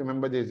 always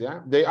remember this,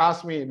 yeah? They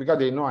ask me, because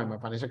they know I'm a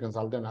financial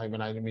consultant,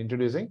 when I'm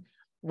introducing,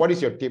 what is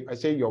your tip? I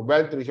say your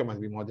wealth ratio must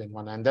be more than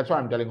 1. And that's why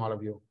I'm telling all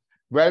of you.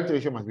 Wealth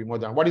ratio must be more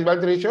than 1. What is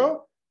wealth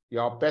ratio?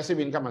 Your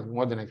passive income must be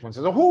more than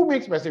expenses. So who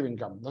makes passive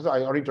income? That's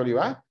what I already told you,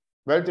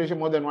 Wealth ratio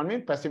more than 1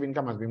 means passive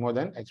income must be more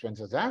than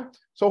expenses.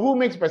 So who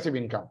makes passive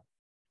income?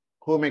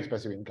 Who makes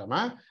passive income?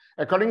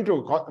 According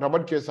to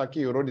Robert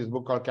Kiyosaki, who wrote this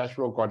book called Cash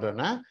Flow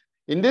Quadrant,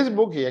 in this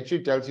book, he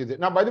actually tells you that.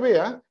 Now, by the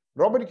way,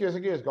 Robert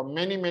Kiyosaki has got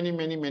many, many,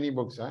 many, many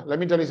books. Let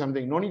me tell you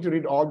something. No need to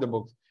read all the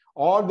books.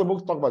 All the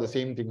books talk about the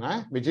same thing,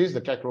 which is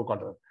the cash flow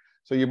quadrant.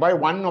 So you buy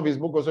one of his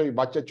book also, you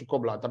baca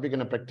cukup lah. Tapi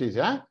kena practice,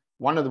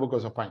 One of the book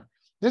also fine.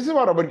 This is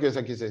what Robert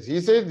Kiyosaki says.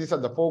 He says these are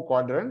the 4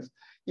 quadrants.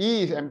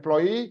 E is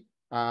employee,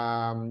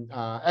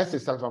 S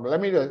is self-employed.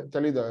 Let me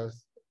tell you the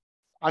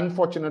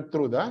unfortunate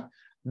truth.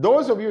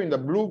 Those of you in the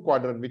blue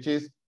quadrant, which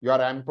is you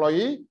are an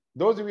employee,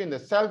 those of you in the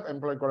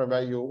self-employed quadrant,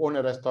 where you own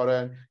a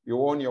restaurant, you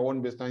own your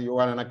own business, you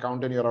are an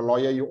accountant, you're a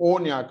lawyer, you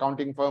own your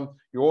accounting firm,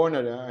 you own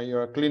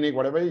your clinic,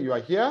 whatever, you are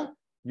here,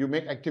 you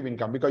make active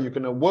income because you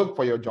can work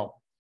for your job.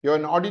 You're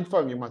an audit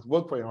firm, you must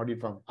work for an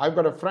audit firm. I've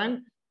got a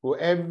friend who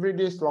every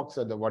day slogs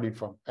at the audit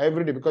firm.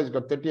 Every day, because he's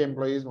got 30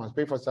 employees, must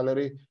pay for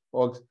salary,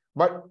 works,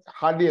 but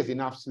hardly has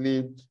enough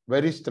sleep,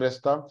 very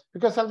stressed out,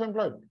 because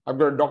self-employed. I've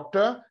got a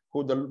doctor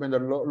who, when the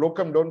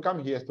locum don't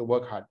come, he has to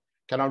work hard.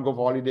 Cannot go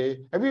for holiday.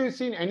 Have you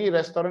seen any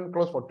restaurant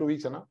close for 2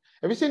 weeks or not?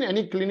 Have you seen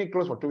any clinic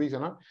close for 2 weeks or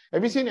not?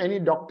 Have you seen any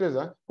doctors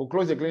who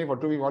close their clinic for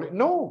 2 weeks holiday?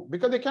 No,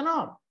 because they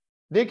cannot.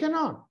 They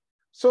cannot.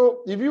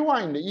 So if you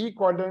are in the E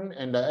quadrant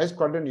and the S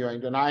quadrant, you are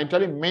into. Now I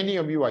tell you, many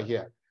of you are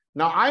here.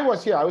 Now I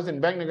was here. I was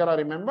in Bank Negara.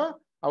 Remember,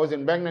 I was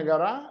in Bank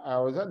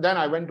Negara. Then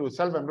I went to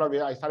self-employed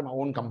where I started my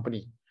own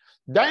company.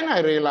 Then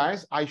I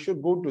realized I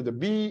should go to the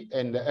B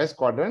and the S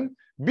quadrant.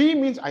 B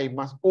means I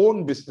must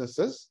own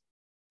businesses.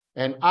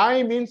 And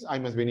I means I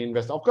must be an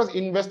investor. Of course,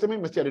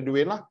 investment must have to do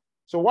it.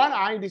 So what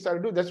I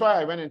decided to do, that's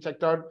why I went and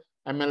checked out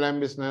MLM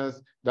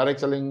business, direct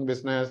selling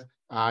business,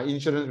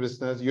 insurance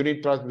business,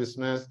 unit trust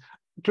business.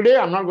 Today,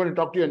 I'm not going to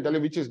talk to you and tell you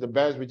which is the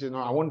best, which is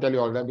not. I won't tell you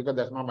all that because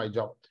that's not my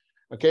job.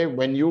 Okay,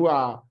 when you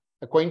are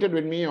acquainted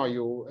with me or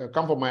you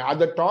come for my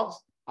other talks,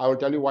 I will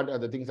tell you what are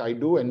the things I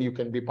do and you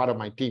can be part of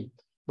my team.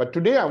 But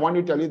today, I want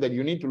to tell you that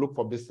you need to look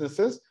for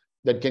businesses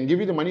that can give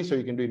you the money so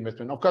you can do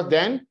investment. Of course,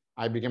 then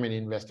I became an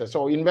investor.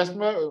 So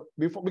investment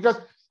before, because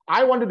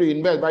I wanted to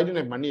invest, but I didn't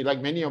have money.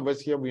 Like many of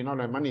us here, we don't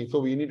have money. So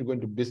we need to go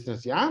into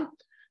business. Yeah.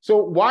 So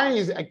why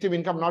is active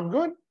income not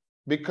good?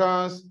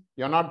 Because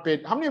you're not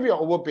paid. How many of you are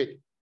overpaid?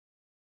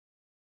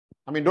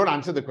 I mean, don't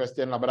answer the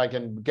question, but I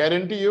can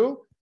guarantee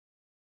you,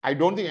 I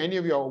don't think any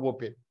of you are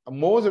overpaid.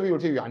 Most of you will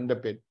say you're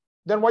underpaid.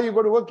 Then why you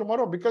go to work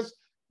tomorrow? Because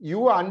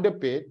you are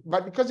underpaid,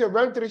 but because your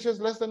wealth ratio is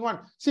less than 1.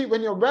 See,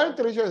 when your wealth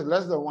ratio is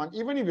less than 1,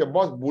 even if your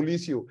boss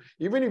bullies you,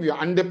 even if you're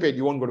underpaid,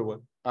 you won't go to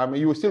work.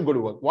 You will still go to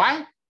work.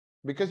 Why?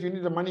 Because you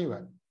need the money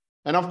well.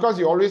 And of course,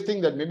 you always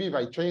think that maybe if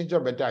I change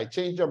job better, I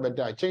change job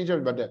better, I change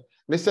job better.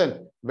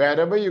 Listen,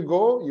 wherever you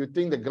go, you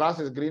think the grass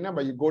is greener,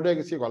 but you go there,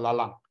 you see you got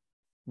lalang.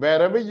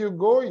 Wherever you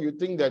go, you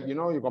think that,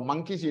 you got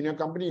monkeys in your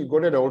company, you go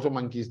there, there are also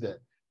monkeys there.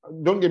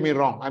 Don't get me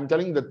wrong. I'm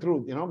telling the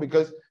truth,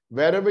 because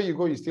wherever you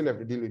go, you still have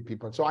to deal with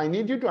people. So I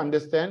need you to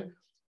understand,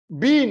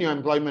 be in your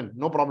employment,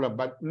 no problem,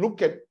 but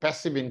look at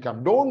passive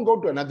income. Don't go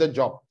to another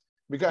job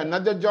because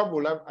another job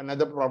will have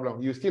another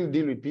problem. You still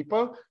deal with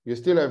people, you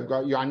still have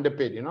you're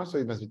underpaid, so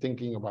you must be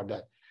thinking about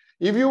that.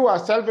 If you are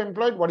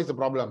self-employed, what is the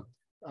problem?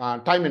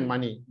 Time and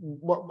money.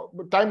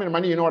 Time and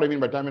money, you know what I mean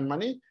by time and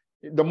money?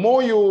 The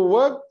more you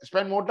work,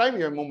 spend more time,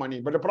 you have more money.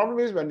 But the problem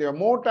is when you have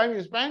more time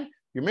you spend,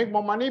 you make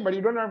more money, but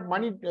you don't have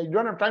money, you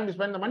don't have time to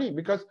spend the money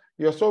because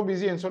you're so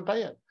busy and so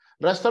tired.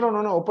 Restaurant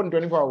owner open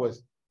 24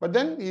 hours, but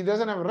then he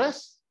doesn't have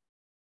rest.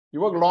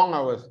 You work long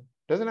hours,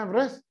 doesn't have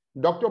rest.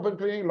 Doctor open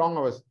clinic, long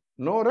hours,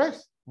 no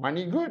rest.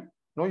 Money good,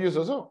 no use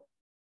also.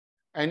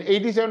 And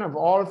 87% of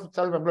all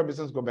self-employed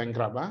business go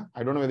bankrupt.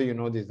 I don't know whether you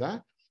know this.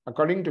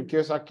 According to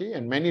Kiyosaki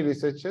and many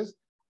researchers,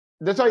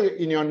 that's why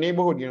in your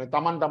neighborhood,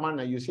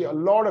 Taman, you see a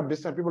lot of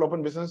business, people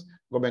open business,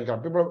 go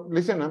bankrupt. People,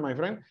 listen, my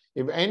friend,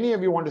 if any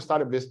of you want to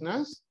start a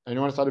business,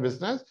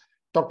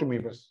 talk to me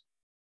first.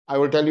 I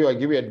will tell you, I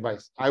give you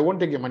advice. I won't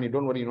take your money.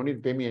 Don't worry, you don't need to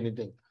pay me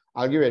anything.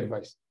 I'll give you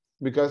advice.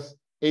 Because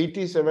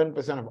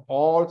 87% of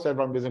all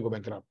self-employed business go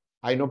bankrupt.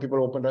 I know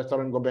people open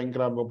restaurant, go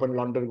bankrupt, open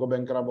laundry, go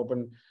bankrupt,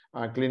 open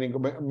clinic, go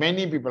bankrupt.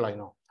 Many people I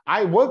know.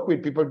 I work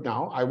with people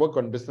now. I work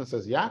on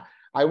businesses, yeah.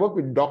 I work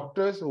with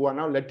doctors who are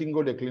now letting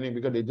go their clinic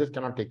because they just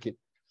cannot take it.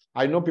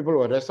 I know people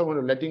who are restaurant who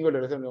are letting go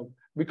their restaurant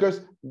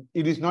because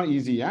it is not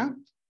easy, yeah.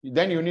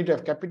 Then you need to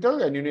have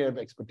capital and you need to have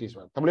expertise.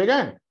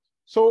 Again.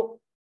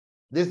 So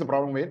this is the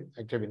problem with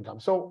active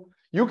income. So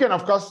you can,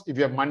 of course, if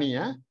you have money,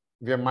 if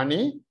you have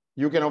money,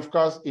 you can, of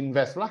course,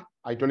 invest.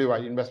 I told you why.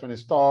 Investment in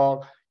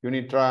stock,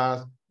 unit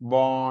trust,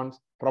 bonds,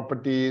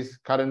 properties,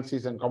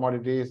 currencies, and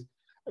commodities.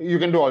 You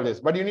can do all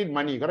this, but you need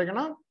money, correct or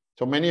not?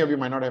 So many of you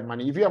might not have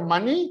money. If you have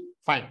money,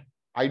 fine.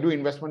 I do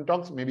investment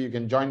talks. Maybe you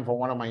can join for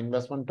one of my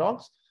investment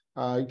talks.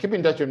 Keep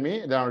in touch with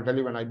me. Then I'll tell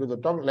you when I do the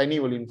talk. Lenny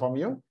will inform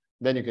you.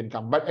 Then you can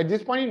come. But at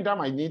this point in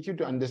time, I need you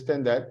to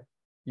understand that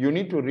you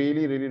need to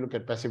really, really look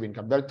at passive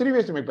income. There are 3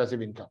 ways to make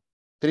passive income.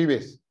 3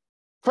 ways.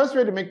 First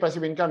way to make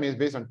passive income is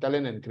based on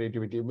talent and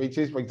creativity, which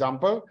is, for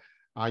example,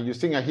 you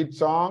sing a hit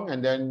song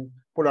and then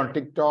put on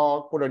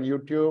TikTok, put on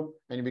YouTube,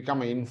 and you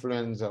become an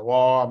influencer.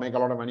 Wow, make a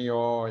lot of money.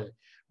 Oh.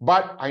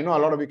 But I know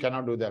a lot of you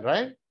cannot do that,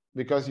 right?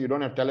 Because you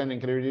don't have talent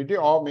and creativity,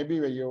 or maybe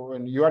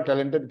when you are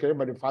talented,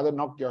 but your father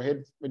knocked your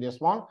head when you're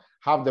small,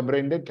 half the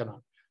brain dead,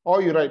 cannot.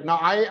 Or you're right. Now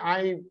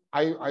I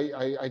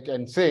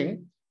can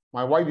sing.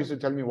 My wife used to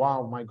tell me,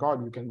 wow, my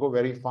God, you can go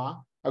very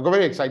far. I go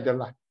very excited.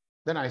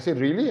 Then I said,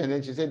 really? And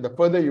then she said, the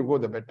further you go,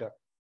 the better.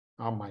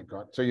 Oh my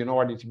God. So you know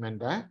what it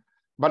meant,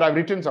 But I've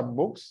written some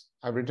books.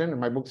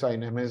 My books are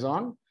in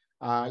Amazon.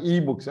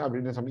 ebooks. I've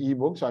written some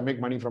ebooks, so I make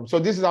money from. So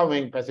this is how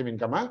I make passive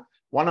income.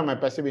 One of my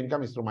passive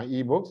income is through my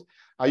ebooks.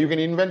 You can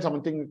invent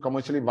something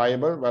commercially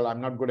viable. Well,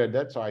 I'm not good at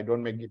that, so I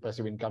don't make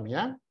passive income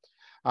here.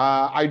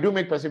 I do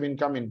make passive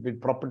income with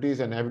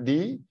properties and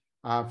FD.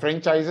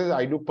 Franchises,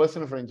 I do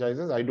personal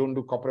franchises. I don't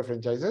do corporate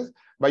franchises,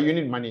 but you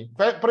need money.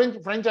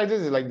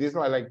 Franchises is like this,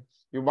 like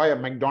you buy a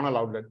McDonald's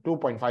outlet,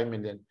 2.5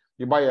 million.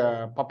 You buy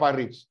a Papa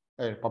Rich.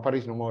 Papa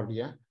Rich no more,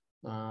 yeah.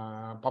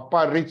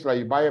 Papa Rich, like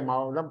you buy a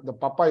the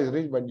Papa is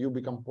rich, but you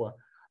become poor.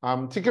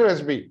 Secret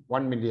SB,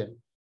 1 million.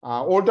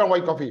 Old Town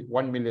White Coffee,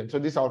 1 million. So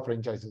these are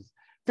franchises.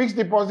 Fixed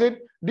deposit.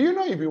 Do you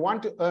know if you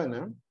want to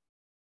earn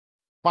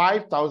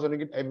 5,000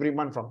 ringgit every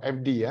month from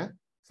FD,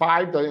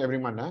 5,000 every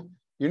month,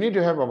 you need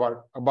to have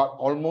about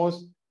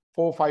almost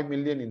 4-5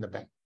 million in the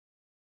bank.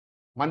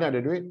 Mana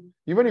do it.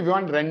 Even if you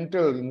want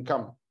rental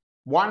income,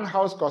 one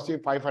house costs you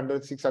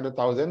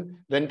 500-600,000.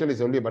 Rental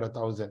is only about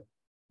 1,000.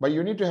 But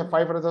you need to have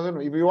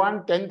 500,000. If you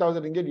want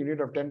 10,000 ringgit, you need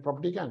to have 10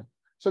 property can.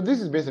 So this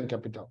is based on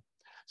capital.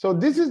 So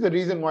this is the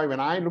reason why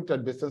when I looked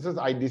at businesses,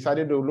 I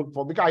decided to look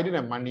for, because I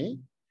didn't have money,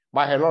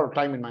 but I had a lot of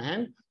time in my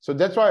hand. So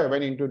that's why I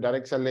went into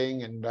direct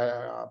selling and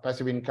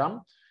passive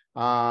income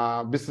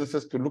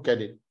businesses to look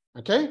at it.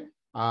 Okay.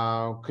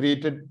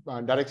 Created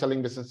direct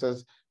selling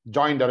businesses,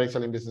 joined direct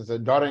selling businesses,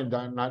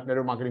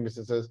 network marketing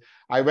businesses.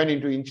 I went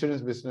into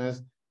insurance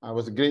business. I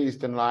was a Great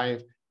Eastern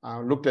Life.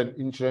 Looked at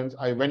insurance.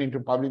 I went into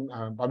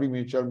public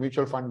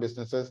mutual fund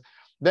businesses.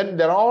 Then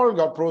they're all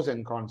got pros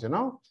and cons, you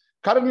know.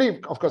 Currently,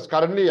 of course,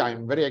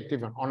 I'm very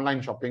active in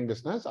online shopping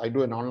business. I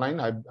do an online,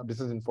 I have a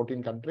business in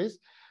 14 countries,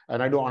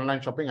 and I do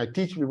online shopping. I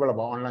teach people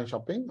about online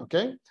shopping,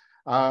 okay?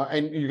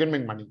 And you can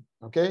make money,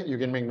 okay? You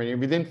can make money.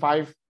 Within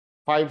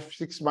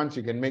 5-6 months,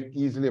 you can make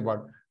easily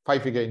about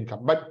 5-figure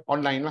income, but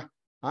online.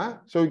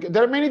 So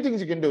there are many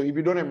things you can do if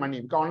you don't have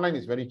money, because online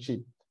is very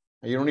cheap.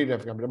 You don't need to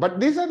have capital.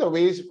 But these are the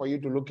ways for you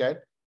to look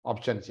at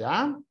options,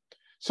 yeah?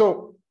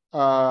 So,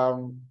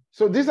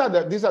 so these are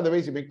the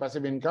ways you make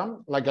passive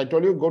income. Like I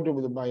told you, go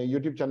to my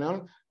YouTube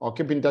channel or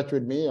keep in touch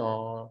with me,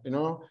 or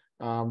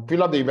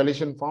fill out the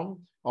evaluation form,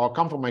 or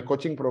come for my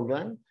coaching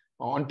program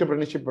or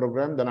entrepreneurship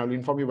program. Then I'll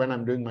inform you when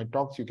I'm doing my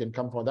talks. You can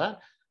come for that.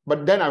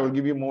 But then I will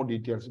give you more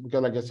details,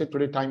 because like I said,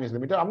 today time is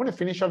limited. I'm going to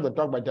finish off the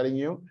talk by telling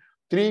you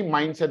 3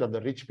 mindset of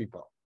the rich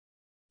people.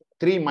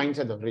 3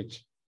 mindset of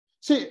rich.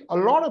 See, a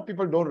lot of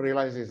people don't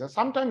realize this.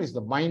 Sometimes it's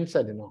the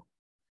mindset, you know.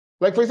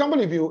 Like for example,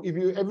 if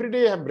you every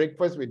day have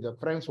breakfast with the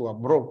friends who are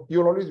broke,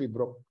 you'll always be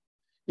broke.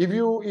 If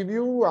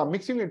you are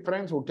mixing with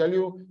friends who tell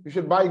you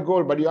should buy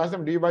gold, but you ask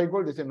them, do you buy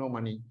gold? They say no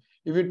money.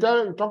 If you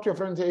talk to your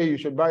friends, say, hey, you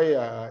should buy,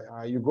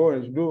 you go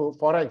and do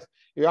forex.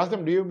 You ask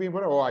them, do you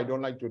buy? Oh, I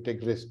don't like to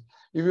take risk.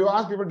 If you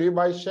ask people, do you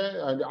buy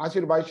share? Ask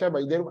you to buy share,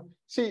 but they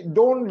see,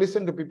 don't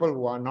listen to people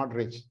who are not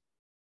rich.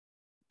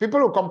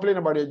 People who complain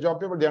about your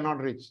job, they are not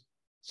rich.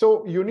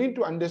 So you need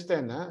to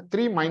understand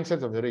 3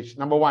 mindsets of the rich.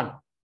 Number one,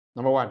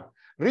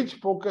 rich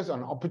focus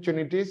on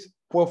opportunities,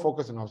 poor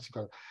focus on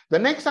obstacles. The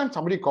next time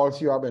somebody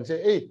calls you up and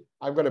say, hey,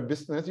 I've got a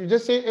business, you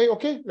just say, hey,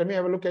 okay, let me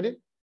have a look at it.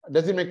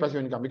 Does it make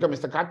passive income? Because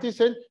Mr. Karthi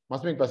said,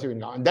 must make passive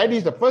income. And that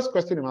is the first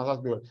question you must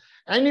ask people.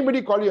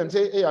 Anybody call you and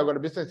say, hey, I've got a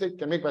business, say,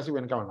 can make passive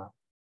income or not?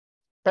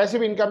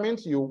 Passive income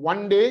means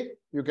one day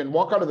you can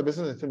walk out of the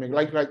business and still make,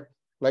 like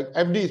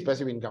FD is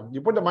passive income.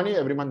 You put the money,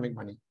 every month make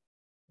money.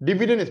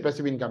 Dividend is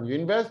passive income. You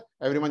invest,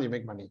 every month you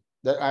make money.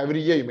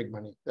 Every year you make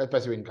money. That's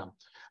passive income.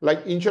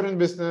 Like insurance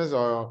business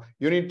or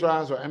unit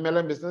trust or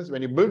MLM business,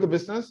 when you build the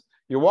business,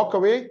 you walk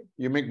away,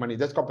 you make money.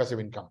 That's called passive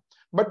income.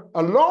 But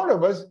a lot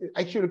of us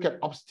actually look at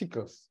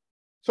obstacles.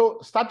 So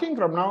starting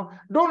from now,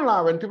 don't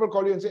laugh when people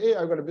call you and say, hey,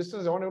 I've got a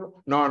business. I want to.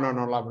 No,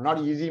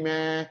 not easy,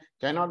 man.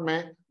 Cannot,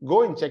 man.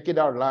 Go and check it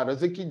out.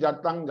 Rezeki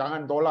datang,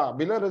 jangan tolak.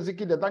 Bila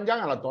rezeki datang,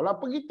 janganlah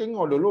tolak. Pergi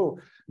tengok dulu.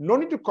 No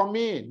need to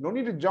commit. No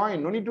need to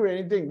join. No need to do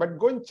anything. But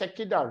go and check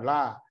it out.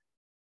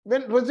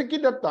 When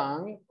rezeki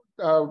datang,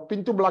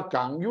 pintu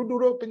belakang, you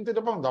duduk pintu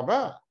depan, tak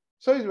apa.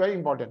 So it's very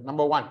important.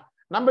 Number one.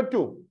 Number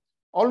two,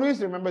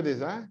 always remember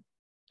this.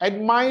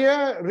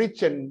 Admire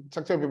rich and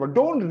successful people.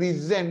 Don't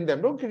resent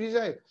them. Don't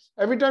criticize.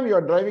 Every time you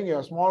are driving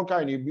your small car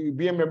and you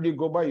BMW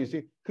go by, you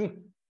see,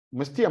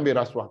 mesti ambil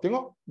rasuah.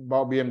 Tengok,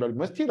 bawa BMW,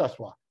 mesti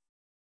rasuah.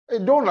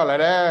 Don't like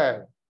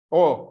that.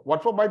 Oh,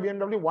 what for buy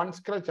BMW? One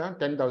scratch,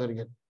 10,000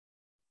 ringgit.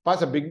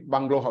 Pass a big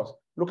bungalow house.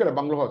 Look at a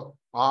bungalow house.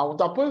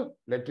 Untuk apa?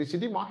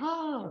 Electricity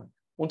mahal.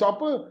 Untuk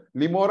apa?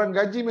 5 orang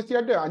gaji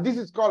mesti ada. This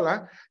is called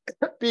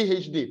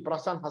PhD,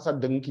 perasaan hasad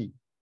dengki.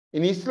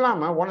 In Islam,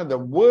 one of the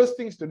worst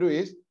things to do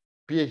is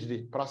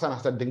PhD, perasaan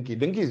hasad dengki.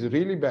 Dengki is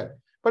really bad.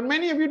 But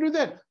many of you do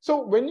that.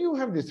 So when you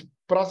have this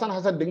perasaan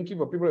hasad dengki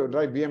for people who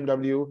drive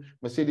BMW,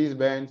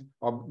 Mercedes-Benz,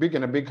 or big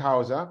in a big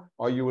house,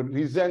 or you would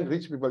resent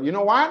rich people, you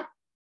know what?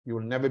 You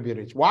will never be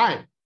rich.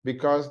 Why?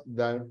 Because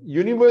the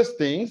universe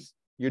thinks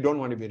you don't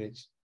want to be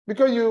rich.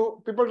 Because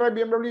people drive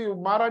BMW, you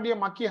marah dia,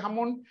 maki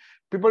hamun.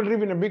 People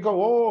live in a big house.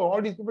 Oh,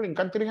 all these people in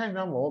country,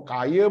 oh,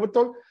 kaya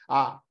betul.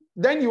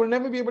 Then you will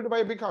never be able to buy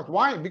a big house.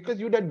 Why? Because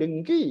you dah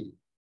dengki.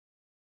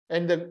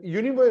 And the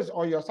universe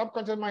or your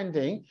subconscious mind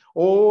think,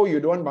 oh,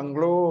 you don't want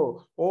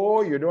bungalow,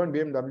 oh, you don't want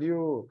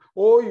BMW,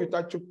 oh, you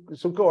tak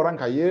suka orang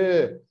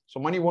kaya, so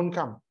money won't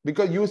come.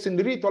 Because you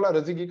sendiri tolak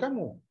rezeki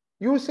kamu.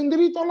 You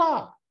sendiri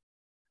tolak.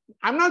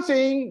 I'm not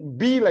saying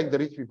be like the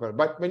rich people,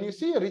 but when you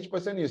see a rich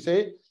person, you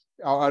say,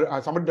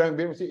 somebody driving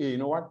BMW, say, hey, you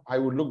know what? I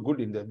would look good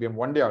in the BMW.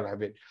 One day I'll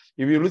have it.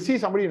 If you see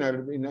somebody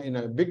in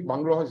a big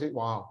bungalow house, say,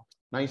 wow,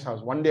 nice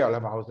house. One day I'll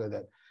have a house like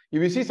that. If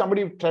you see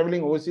somebody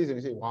traveling overseas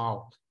and you say,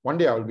 wow, one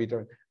day I will be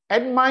traveling.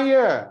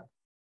 Admire.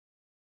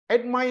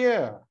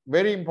 Admire.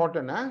 Very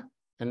important. Huh?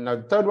 And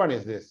the third one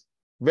is this.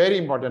 Very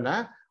important.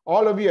 Huh?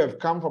 All of you have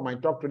come for my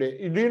talk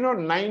today. Do you know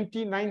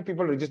 99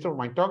 people registered for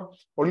my talk?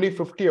 Only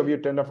 50 of you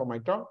turned up for my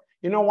talk.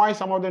 You know why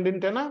some of them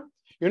didn't turn up?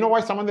 You know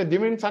why some of them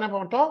didn't sign up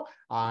for my talk?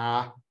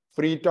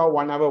 Free talk,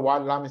 1 hour,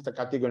 what Mr.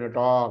 Kati going to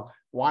talk?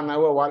 1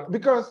 hour, what?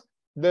 Because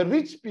the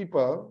rich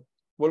people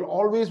will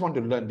always want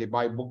to learn. They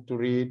buy book to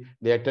read,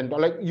 they attend.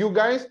 Like you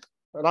guys,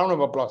 round of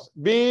applause.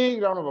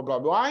 Big round of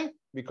applause. Why?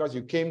 Because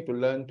you came to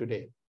learn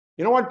today.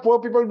 You know what poor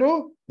people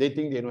do? They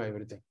think they know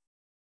everything.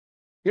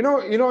 You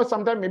know,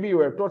 sometimes maybe you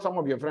have told some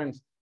of your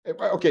friends,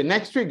 okay,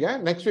 next week,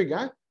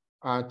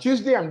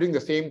 Tuesday, I'm doing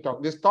the same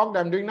talk. This talk that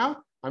I'm doing now,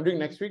 I'm doing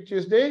next week,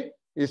 Tuesday,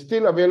 is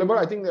still available.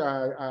 I think,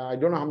 I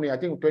don't know how many, I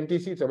think 20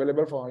 seats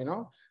available for,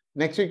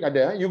 next week.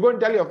 You go and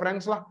tell your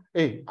friends,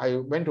 hey, I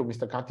went to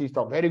Mr. Kati's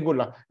talk, very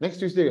good. Next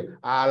Tuesday,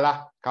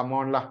 come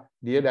on,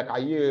 dia dah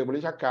kaya,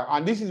 boleh cakap.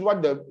 And this is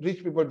what the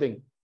rich people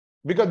think.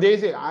 Because they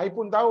say, I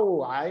pun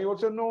tahu, I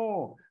also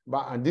know.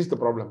 But this is the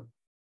problem.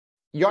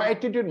 Your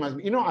attitude must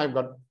be, I've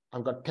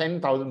got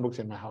 10,000 books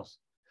in my house.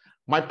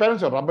 My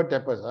parents are rubber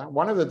tappers.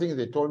 One of the things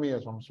they told me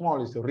as from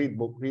small is to read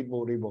book.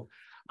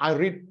 I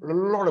read a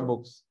lot of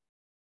books.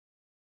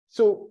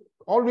 So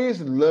always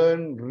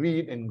learn,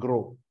 read, and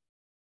grow.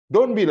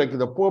 Don't be like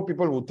the poor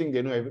people who think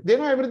they know everything. They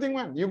know everything,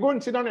 man. You go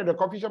and sit down at a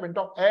coffee shop and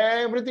talk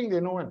everything they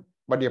know, man.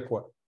 But they're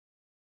poor.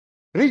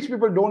 Rich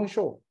people don't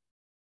show.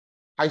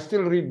 I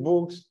still read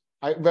books.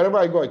 Wherever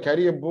I go, I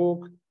carry a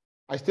book.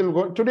 I still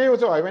go. Today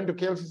also, I went to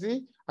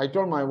KLCC. I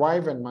told my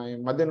wife and my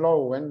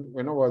mother-in-law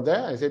when I was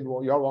there, I said,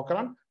 well, you all walk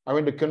around. I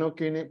went to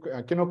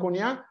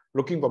Kinokuniya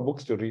looking for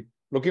books to read,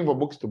 looking for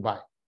books to buy.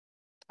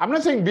 I'm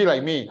not saying be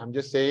like me. I'm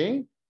just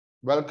saying,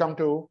 welcome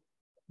to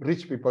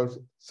rich people's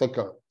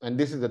circle. And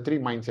this is the 3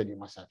 mindset you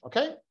must have.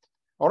 Okay.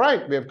 All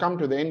right. We have come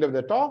to the end of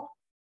the talk.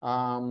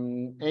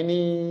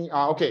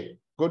 Okay.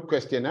 Good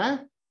question.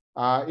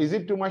 Is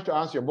it too much to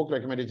ask your book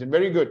recommendation?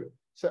 Very good.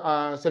 So,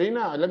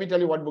 Serena, let me tell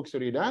you what books to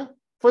read.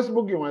 First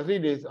book you must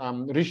read is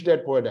Rich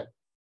Dad, Poor Dad.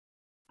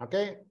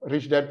 Okay.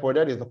 Rich Dad, Poor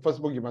Dad is the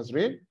first book you must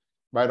read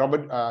by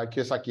Robert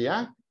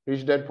Kiyosaki.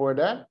 Rich Dad, Poor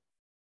Dad.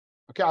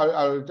 Okay.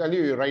 I'll tell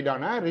you, write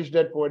down. Rich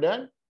Dad, Poor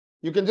Dad.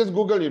 You can just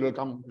Google, it will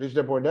come. Rich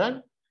Dad, Poor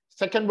Dad.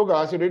 Second book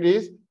I'll ask you to read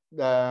is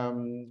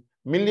The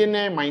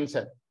Millionaire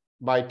Mindset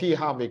by T.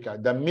 Harv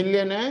Eker. The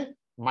Millionaire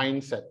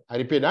Mindset. I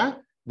repeat,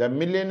 The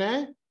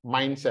Millionaire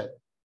Mindset.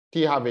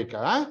 T. Harv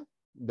Eker.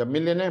 The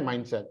Millionaire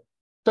Mindset.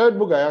 Third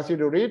book I ask you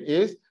to read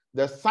is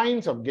The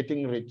Science of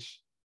Getting Rich.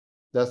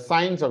 The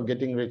Science of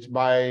Getting Rich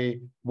by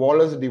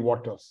Wallace D.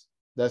 Waters.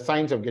 The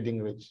Science of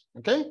Getting Rich.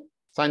 Okay?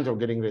 Science of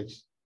Getting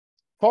Rich.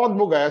 Fourth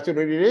book I ask you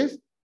to read is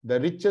The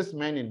Richest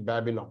Man in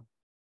Babylon.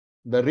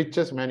 The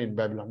Richest Man in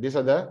Babylon. These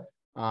are the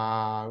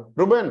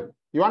Ruben,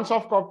 you want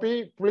soft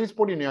copy? Please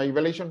put in your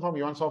evaluation form.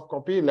 You want soft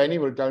copy? Lenny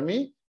will tell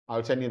me.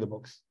 I'll send you the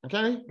books.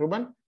 Okay,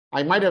 Ruben?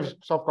 I might have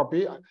soft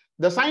copy.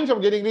 The Science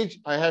of Getting Rich,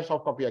 I have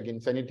soft copy again.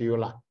 Send it to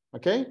you.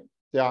 Okay?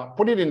 Yeah,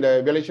 put it in the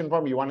evaluation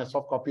form. You want a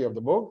soft copy of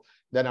the book,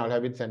 then I'll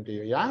have it sent to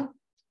you. Yeah?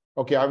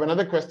 Okay, I have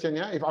another question.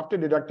 Yeah, if after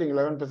deducting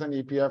 11%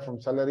 EPF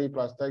from salary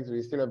plus tax,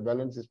 we still have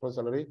balance is post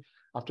salary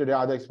after the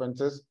other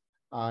expenses,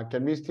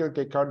 can we still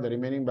take out the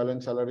remaining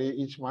balance salary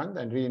each month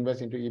and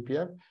reinvest into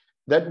EPF?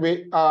 That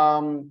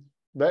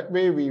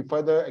way we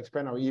further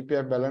expand our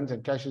EPF balance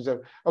and cash reserve.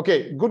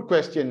 Okay, good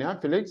question, yeah,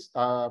 Felix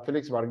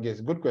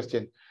Vargas, good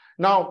question.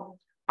 Now,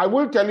 I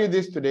will tell you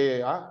this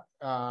today.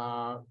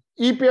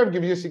 EPF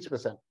gives you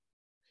 6%.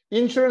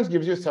 Insurance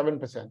gives you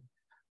 7%.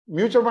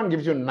 Mutual fund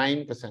gives you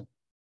 9%.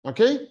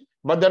 Okay,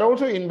 but there are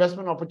also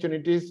investment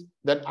opportunities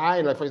that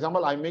like for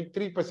example, I make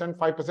 3%,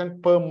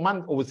 5% per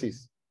month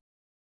overseas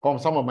from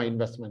some of my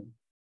investment.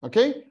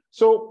 Okay,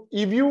 so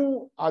if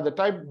you are the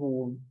type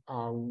who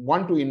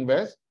want to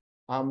invest,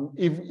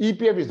 if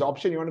EPF is the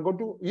option you want to go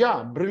to,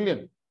 yeah,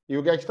 brilliant.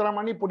 You get extra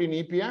money, put in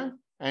EPF,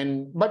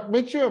 but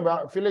make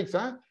sure, Felix,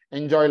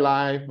 enjoy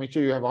life, make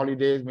sure you have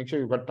holidays, make sure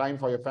you've got time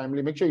for your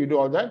family, make sure you do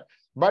all that.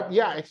 But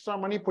yeah, extra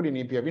money, put in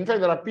EPF. In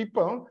fact, there are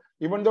people,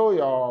 even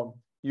though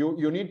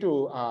you need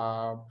to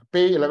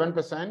pay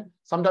 11%,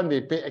 sometimes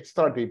they pay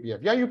extra to EPF.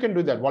 Yeah, you can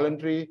do that.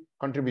 Voluntary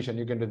contribution,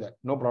 you can do that.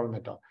 No problem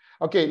at all.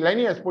 Okay,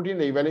 Lenny has put in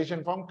the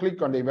evaluation form.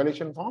 Click on the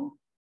evaluation form.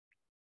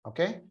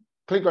 Okay,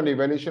 click on the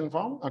evaluation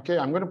form. Okay,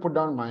 I'm going to put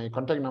down my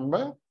contact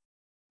number.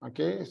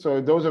 Okay, so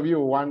those of you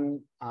who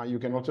want, you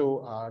can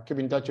also keep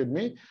in touch with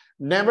me.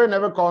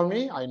 Never call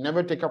me. I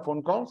never take up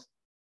phone calls.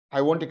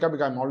 I won't take up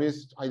because I'm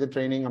always either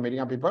training or meeting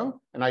up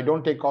people, and I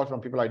don't take calls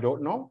from people I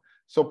don't know.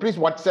 So please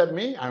WhatsApp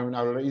me. I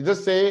will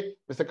just say,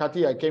 Mr.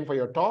 Kati, I came for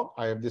your talk.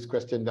 I have this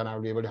question, then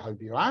I'll be able to help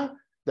you.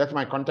 That's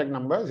my contact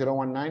number,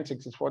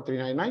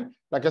 019-664-399.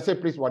 Like I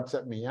said, please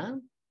WhatsApp me.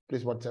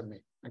 Please WhatsApp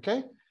me.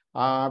 Okay.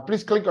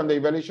 Please click on the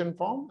evaluation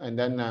form and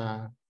then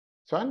by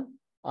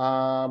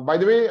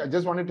the way, I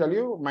just want to tell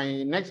you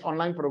my next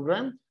online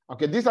program.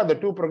 Okay, these are the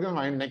two programs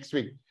I am next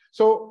week.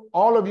 So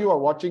all of you are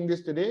watching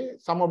this today.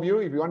 Some of you,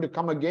 if you want to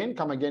come again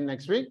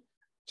next week.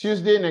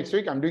 Tuesday next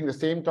week, I'm doing the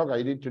same talk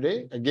I did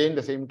today. Again,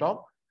 the same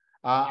talk.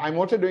 I'm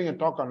also doing a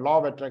talk on law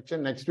of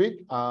attraction next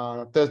week,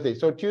 Thursday.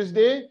 So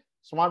Tuesday,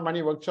 Smart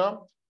Money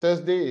Workshop.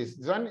 Thursday is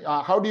done.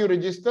 How do you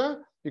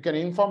register? You can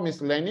inform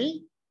Miss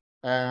Lenny.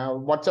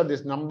 WhatsApp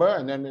this number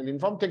and then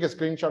inform. Take a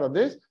screenshot of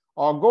this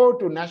or go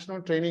to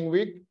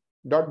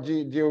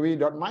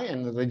nationaltrainingweek.gov.my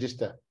and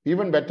register.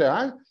 Even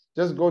better,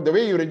 just go the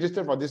way you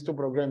register for these two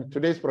programs,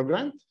 today's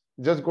program.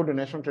 Just go to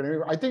National Training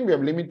Week. I think we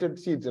have limited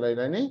seats, right,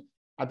 Lenny?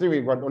 I think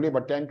we've got only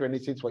about 10, 20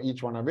 seats for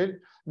each one of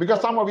it.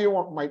 Because some of you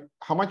might,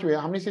 how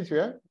many seats we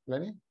have,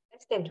 Lenny?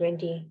 Less than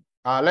 20.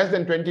 Less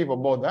than 20 for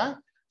both.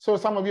 So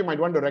some of you might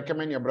want to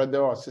recommend your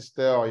brother or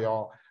sister or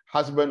your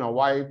husband or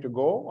wife to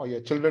go or your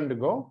children to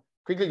go.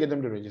 Quickly get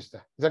them to register.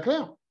 Is that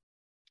clear?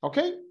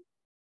 Okay.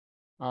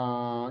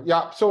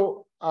 Yeah.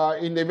 So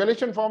in the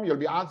evaluation form, you'll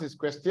be asked this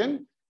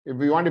question. If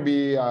you want to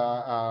be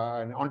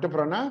an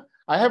entrepreneur,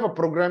 I have a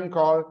program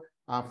called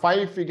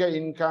 5-figure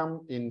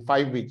income in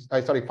 5 weeks.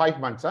 5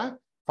 months.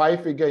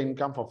 5-figure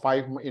income for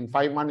 5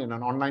 months in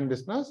an online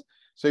business.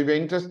 So if you're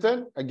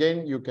interested,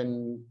 again, you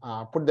can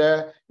put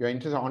there your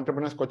interest in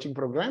entrepreneurs coaching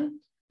program,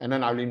 and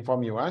then I'll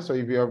inform you. So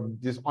if you have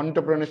this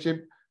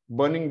entrepreneurship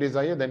burning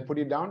desire, then put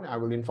it down. I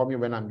will inform you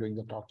when I'm doing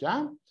the talk.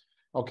 Yeah.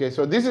 Okay.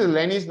 So this is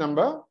Lenny's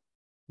number.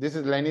 This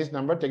is Lenny's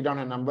number. Take down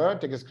her number.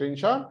 Take a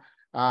screenshot.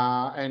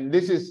 And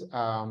this is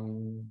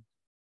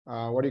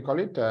what do you call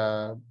it?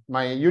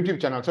 My YouTube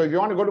channel. So if you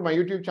want to go to my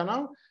YouTube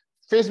channel,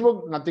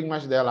 Facebook, nothing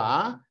much there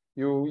lah.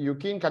 You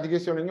keen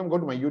Katigis Sivalingam, go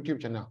to my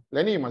YouTube channel.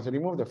 Lenny, you must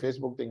remove the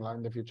Facebook thing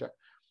in the future.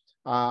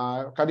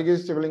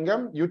 Katigis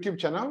Sivalingam, YouTube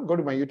channel. Go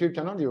to my YouTube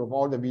channel. You have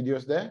all the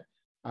videos there.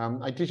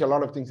 I teach a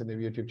lot of things in the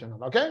YouTube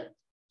channel. Okay.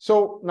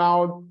 So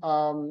now,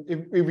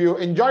 if you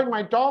enjoyed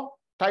my talk,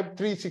 type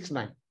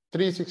 369.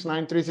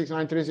 369,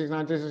 369,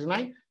 369,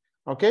 369.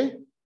 Okay.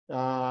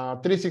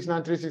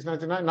 369,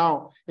 369.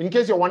 Now, in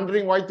case you're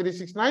wondering why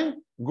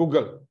 369,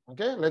 Google.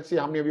 Okay. Let's see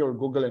how many of you will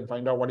Google and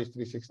find out what is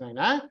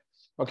 369.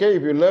 Okay.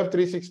 If you love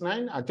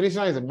 369,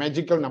 369 is a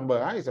magical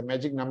number. It's a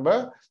magic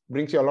number.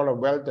 Brings you a lot of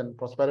wealth and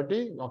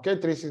prosperity. Okay.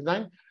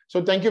 369.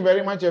 So thank you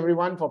very much,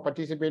 everyone, for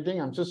participating.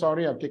 I'm so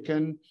sorry I've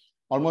taken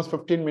almost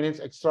 15 minutes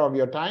extra of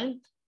your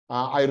time.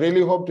 I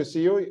really hope to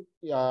see you,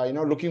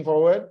 looking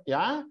forward.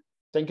 Yeah.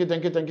 Thank you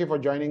for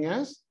joining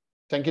us.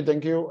 Thank you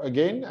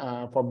again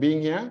for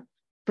being here.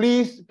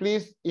 Please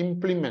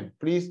implement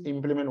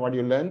what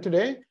you learned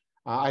today.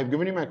 I've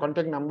given you my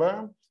contact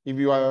number. If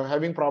you are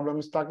having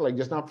problems stuck, like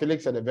just now,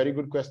 Felix had a very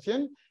good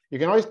question. You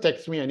can always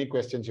text me any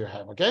questions you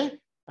have, okay?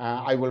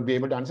 I will be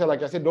able to answer.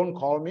 Like I said, don't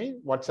call me,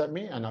 WhatsApp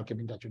me, and I'll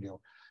keep in touch with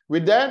you.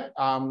 With that,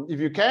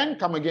 if you can,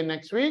 come again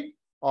next week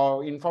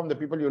or inform the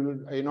people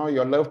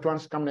your loved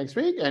ones come next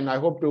week. And I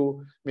hope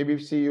to maybe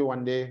see you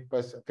one day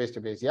face to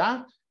face.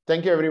 Yeah.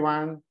 Thank you,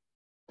 everyone.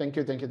 Thank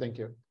you.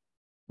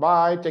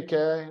 Bye. Take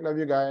care. Love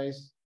you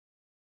guys.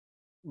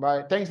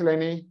 Bye. Thanks,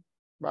 Lenny.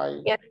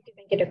 Bye. Yeah,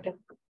 thank you, Doctor.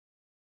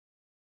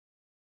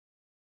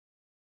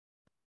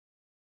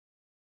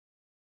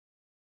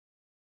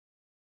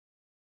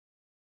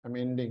 I'm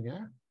ending,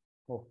 yeah?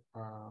 Oh,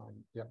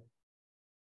 yeah.